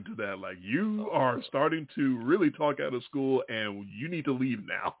perfect ending to that. Like, you are starting to really talk out of school, and you need to leave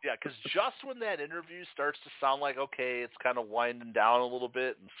now. Yeah, because just when that interview starts to sound like, okay, it's kind of winding down a little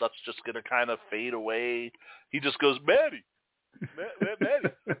bit, and Sut's just going to kind of fade away, he just goes, Matty,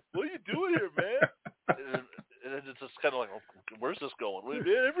 Matty, what are you doing here, man? And then it's just kind of like, oh, where's this going? Man,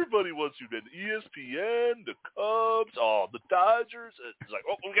 everybody wants you, man. ESPN, the Cubs, the Dodgers. It's like,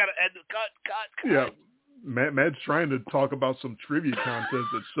 oh, we got to end the cut. Yeah. Matt's trying to talk about some trivia contest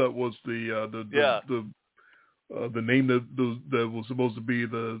that was the name that was supposed to be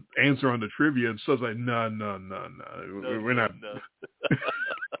the answer on the trivia, and Sut's like, no, we're not,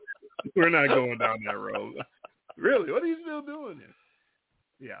 we're not going down that road. Really, what are you still doing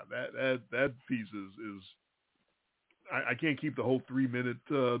here? Yeah, that piece is. I can't keep the whole 3-minute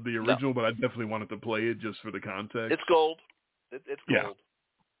the original, but I definitely wanted to play it just for the context. It's gold. It's gold. Yeah.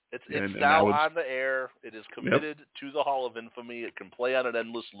 It's now on the air. It is committed to the Hall of Infamy. It can play on an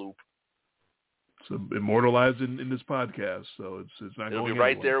endless loop. It's immortalized in this podcast, so it's not. It'll going be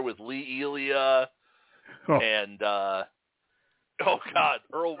right anywhere. there with Lee Elia and Earl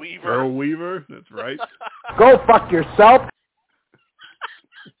Weaver. Earl Weaver, that's right. Go fuck yourself.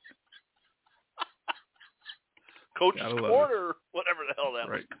 Coach's Corner, whatever the hell that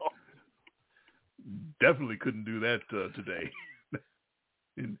was called. Definitely couldn't do that today.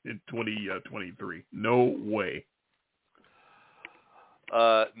 In 2023. No way.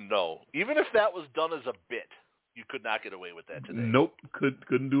 No. Even if that was done as a bit, you could not get away with that today. Nope.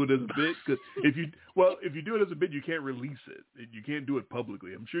 Couldn't do it as a bit. If you do it as a bit, you can't release it. You can't do it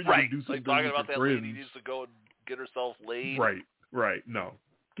publicly. I'm sure you can do something like talking with about your that friends. lady needs to go and get herself laid. Right. No.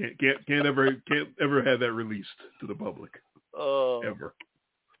 Can't ever have that released to the public. Ever.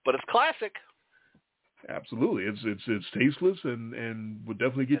 But it's classic. Absolutely, it's tasteless and would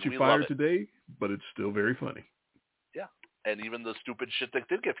definitely get you fired today, but it's still very funny. Yeah, and even the stupid shit that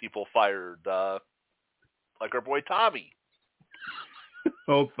did get people fired, like our boy Tommy.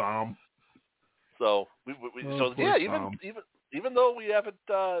 Oh, Thom. So even though we haven't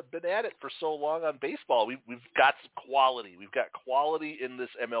been at it for so long on baseball, we've got some quality. We've got quality in this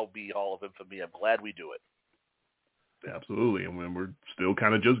MLB Hall of Infamy. I'm glad we do it. Absolutely, and we're still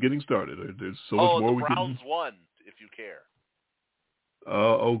kind of just getting started. There's so much more we can. Oh, the Browns won, if you care.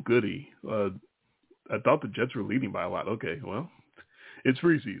 Oh, goody. I thought the Jets were leading by a lot. Okay, well, it's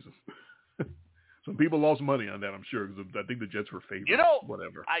preseason. Some people lost money on that, I'm sure, because I think the Jets were favored.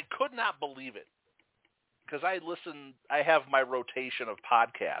 Whatever. I could not believe it, because I have my rotation of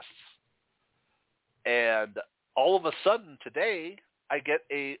podcasts, and all of a sudden today, I get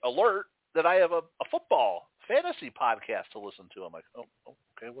a alert that I have a football fantasy podcast to listen to. I'm like, oh,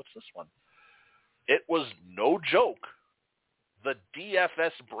 okay, what's this one? It was no joke. The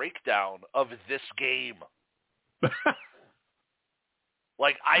DFS breakdown of this game.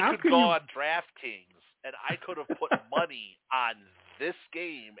 Like, I could go on DraftKings, and I could have put money on this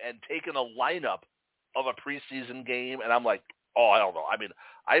game and taken a lineup of a preseason game, and I'm like, oh, I don't know. I mean,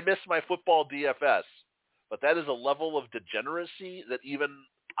 I miss my football DFS, but that is a level of degeneracy that even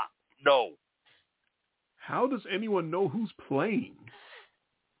no. How does anyone know who's playing?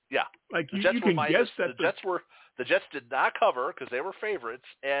 Yeah, like you can guess that the Jets did not cover because they were favorites,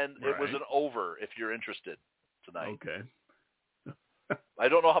 and right. It was an over. If you're interested tonight, okay. I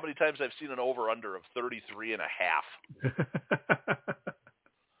don't know how many times I've seen an over/under of 33.5.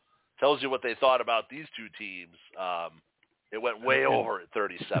 Tells you what they thought about these two teams. It went way over at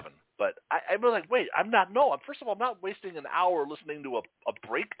 37. But I'm like, wait, first of all, I'm not wasting an hour listening to a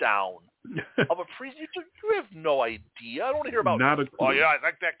breakdown of a pre. You have no idea. I don't want to hear about. Not a clue. Oh yeah, I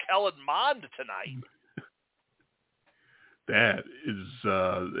like that Kellen Mond tonight. That is,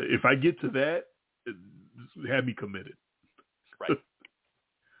 if I get to that, have me committed. Right.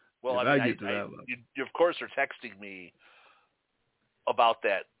 Well, you of course are texting me about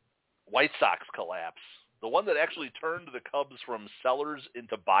that White Sox collapse. The one that actually turned the Cubs from sellers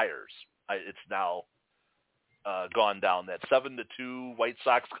into buyers. It's now gone down. That 7-2 White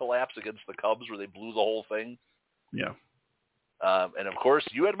Sox collapse against the Cubs where they blew the whole thing. Yeah. And, of course,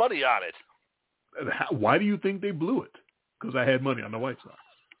 you had money on it. Why do you think they blew it? Because I had money on the White Sox.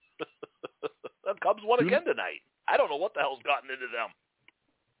 The Cubs won again tonight. I don't know what the hell's gotten into them.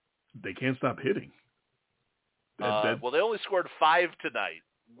 They can't stop hitting. Well, they only scored 5 tonight.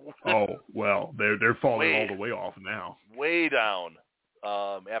 Oh, well, they're falling all the way off now. Way down.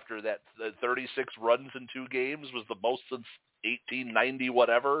 After that, 36 runs in 2 games was the most since 1890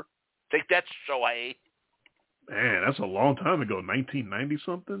 whatever. Take that, Shohei. Man, that's a long time ago. 1990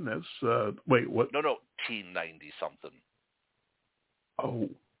 something. That's wait, what? No, 1890 something. Oh,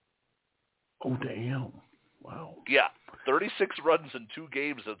 damn! Wow. Yeah, 36 runs in 2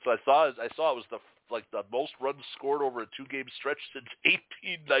 games. And so I saw it was the most runs scored over a 2-game stretch since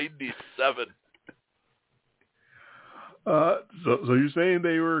 1897. So you're saying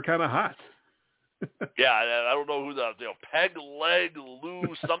they were kind of hot? Yeah, I don't know who Peg Leg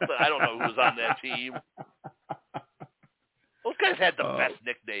Lou something. I don't know who was on that team. Those guys had the best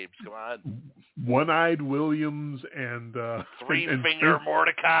nicknames. Come on. One-Eyed Williams and Three-Finger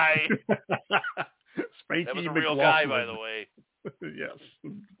Mordecai. Spanky that was a McLaughlin. real guy, by the way. Yes,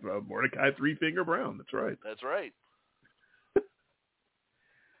 Mordecai Three-Finger Brown. That's right. That's right.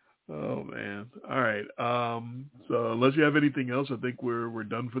 Oh man! All right. So unless you have anything else, I think we're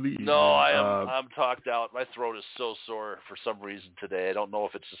done for the evening. No, I'm talked out. My throat is so sore for some reason today. I don't know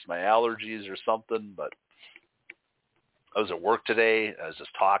if it's just my allergies or something, but I was at work today. I was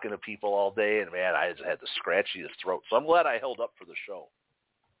just talking to people all day, and man, I just had the scratchiest throat. So I'm glad I held up for the show.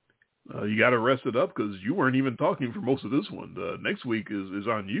 You got to rest it up because you weren't even talking for most of this one. Next week is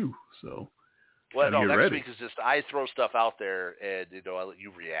on you. So. Well, no, next week is just I throw stuff out there and, I let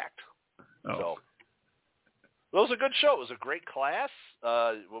you react. Oh. So it was a good show. It was a great class.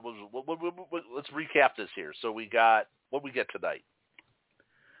 Let's recap this here. So what we get tonight?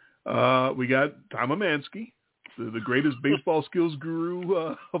 We got Tom Amansky, the greatest baseball skills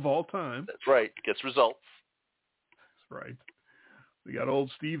guru of all time. That's right. Gets results. That's right. We got old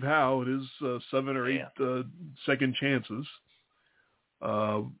Steve Howe and his 7 or 8 second chances.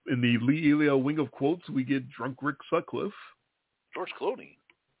 In the Lee Elio wing of quotes, we get drunk Rick Sutcliffe. George Clooney.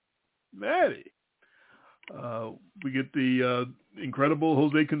 Matty. We get the incredible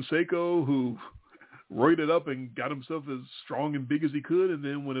Jose Canseco, who roided up and got himself as strong and big as he could, and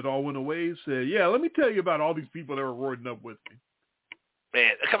then when it all went away, said, yeah, let me tell you about all these people that were roiding up with me.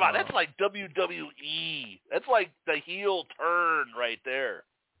 Man, come on, that's like WWE. That's like the heel turn right there.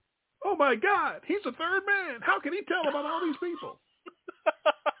 Oh, my God, he's a third man. How can he tell about all these people?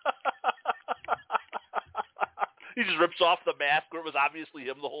 He just rips off the mask where it was obviously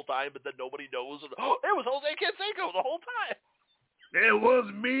him the whole time, but then nobody knows. And, it was Jose Canseco the whole time. It was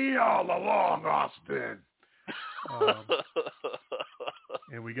me all along, Austin.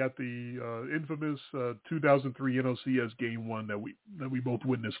 And we got the infamous 2003 NLCS Game 1 that we both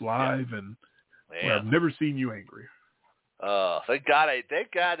witnessed live, and I've never seen you angry. Thank God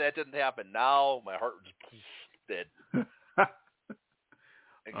that didn't happen. Now my heart was dead.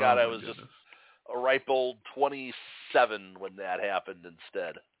 Thank God I was just a ripe old 27 when that happened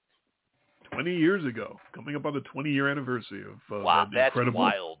instead. 20 years ago, coming up on the 20-year anniversary of wow, that that's incredible...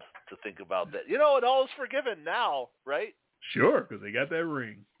 wild to think about that. You know, it all is forgiven now, right? Sure, because they got that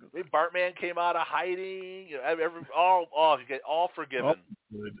ring. I mean, Bartman came out of hiding. You know, all forgiven. All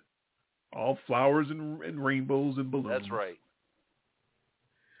good. All flowers and rainbows and balloons. That's right.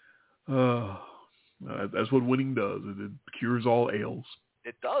 That's what winning does. It cures all ails.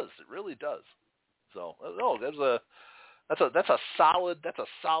 It does. It really does. So no, that's a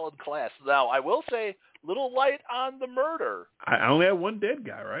solid class. Now I will say, little light on the murder. I only had one dead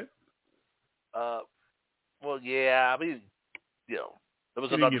guy, right? Well, yeah. I mean, you know, it was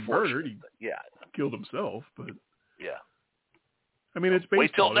he an didn't unfortunate. Get murdered. He killed himself, but yeah. I mean, it's baseball.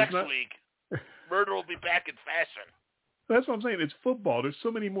 Wait till next week. Murder will be back in fashion. That's what I'm saying. It's football. There's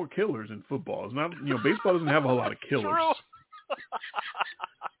so many more killers in football. It's not, baseball doesn't have a lot of killers. True.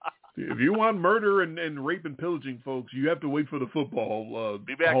 If you want murder and rape and pillaging folks, you have to wait for the football.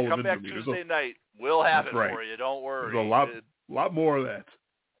 Be back. Hall Come of back Infamy. Tuesday night. We'll have it right. for you. Don't worry. There's a lot more of that.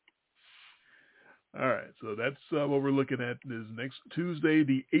 All right, so that's what we're looking at is next Tuesday,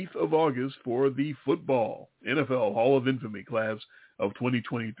 the 8th of August, for the football NFL Hall of Infamy class of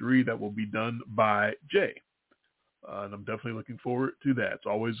 2023 that will be done by Jay. And I'm definitely looking forward to that. It's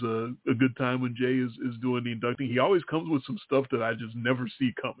always a good time when Jay is doing the inducting. He always comes with some stuff that I just never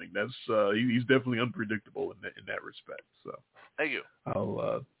see coming. That's he's definitely unpredictable in that respect. So thank you.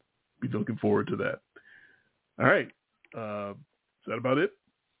 I'll be looking forward to that. All right, is that about it?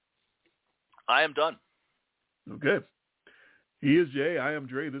 I am done. Okay. He is Jay. I am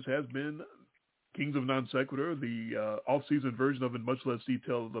Dre. This has been Kings of Non Sequitur, the off-season version of In Much Less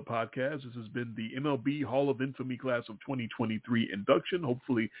Detail of the podcast. This has been the MLB Hall of Infamy class of 2023 induction.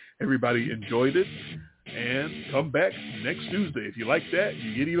 Hopefully everybody enjoyed it. And come back next Tuesday. If you like that,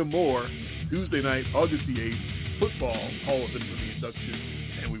 you get even more. Tuesday night, August the 8th, football Hall of Infamy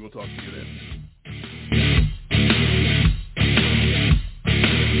induction. And we will talk to you then.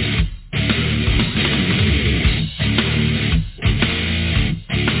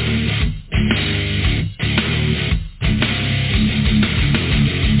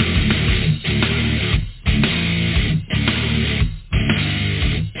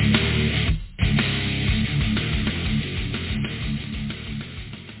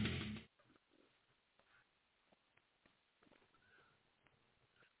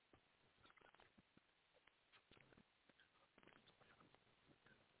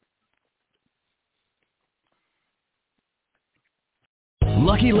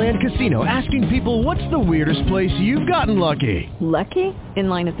 Lucky Land Casino, asking people, what's the weirdest place you've gotten lucky? Lucky? In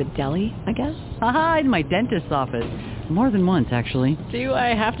line at the deli, I guess? Aha, in my dentist's office. More than once, actually. Do I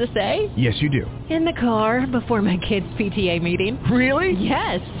have to say? Yes, you do. In the car before my kids' PTA meeting. Really?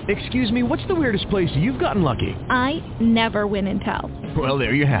 Yes. Excuse me, what's the weirdest place you've gotten lucky? I never win and tell. Well,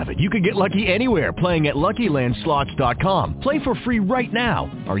 there you have it. You can get lucky anywhere, playing at LuckyLandSlots.com. Play for free right now.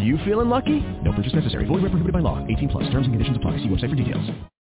 Are you feeling lucky? No purchase necessary. Void where prohibited by law. 18+. Terms and conditions apply. See website for details.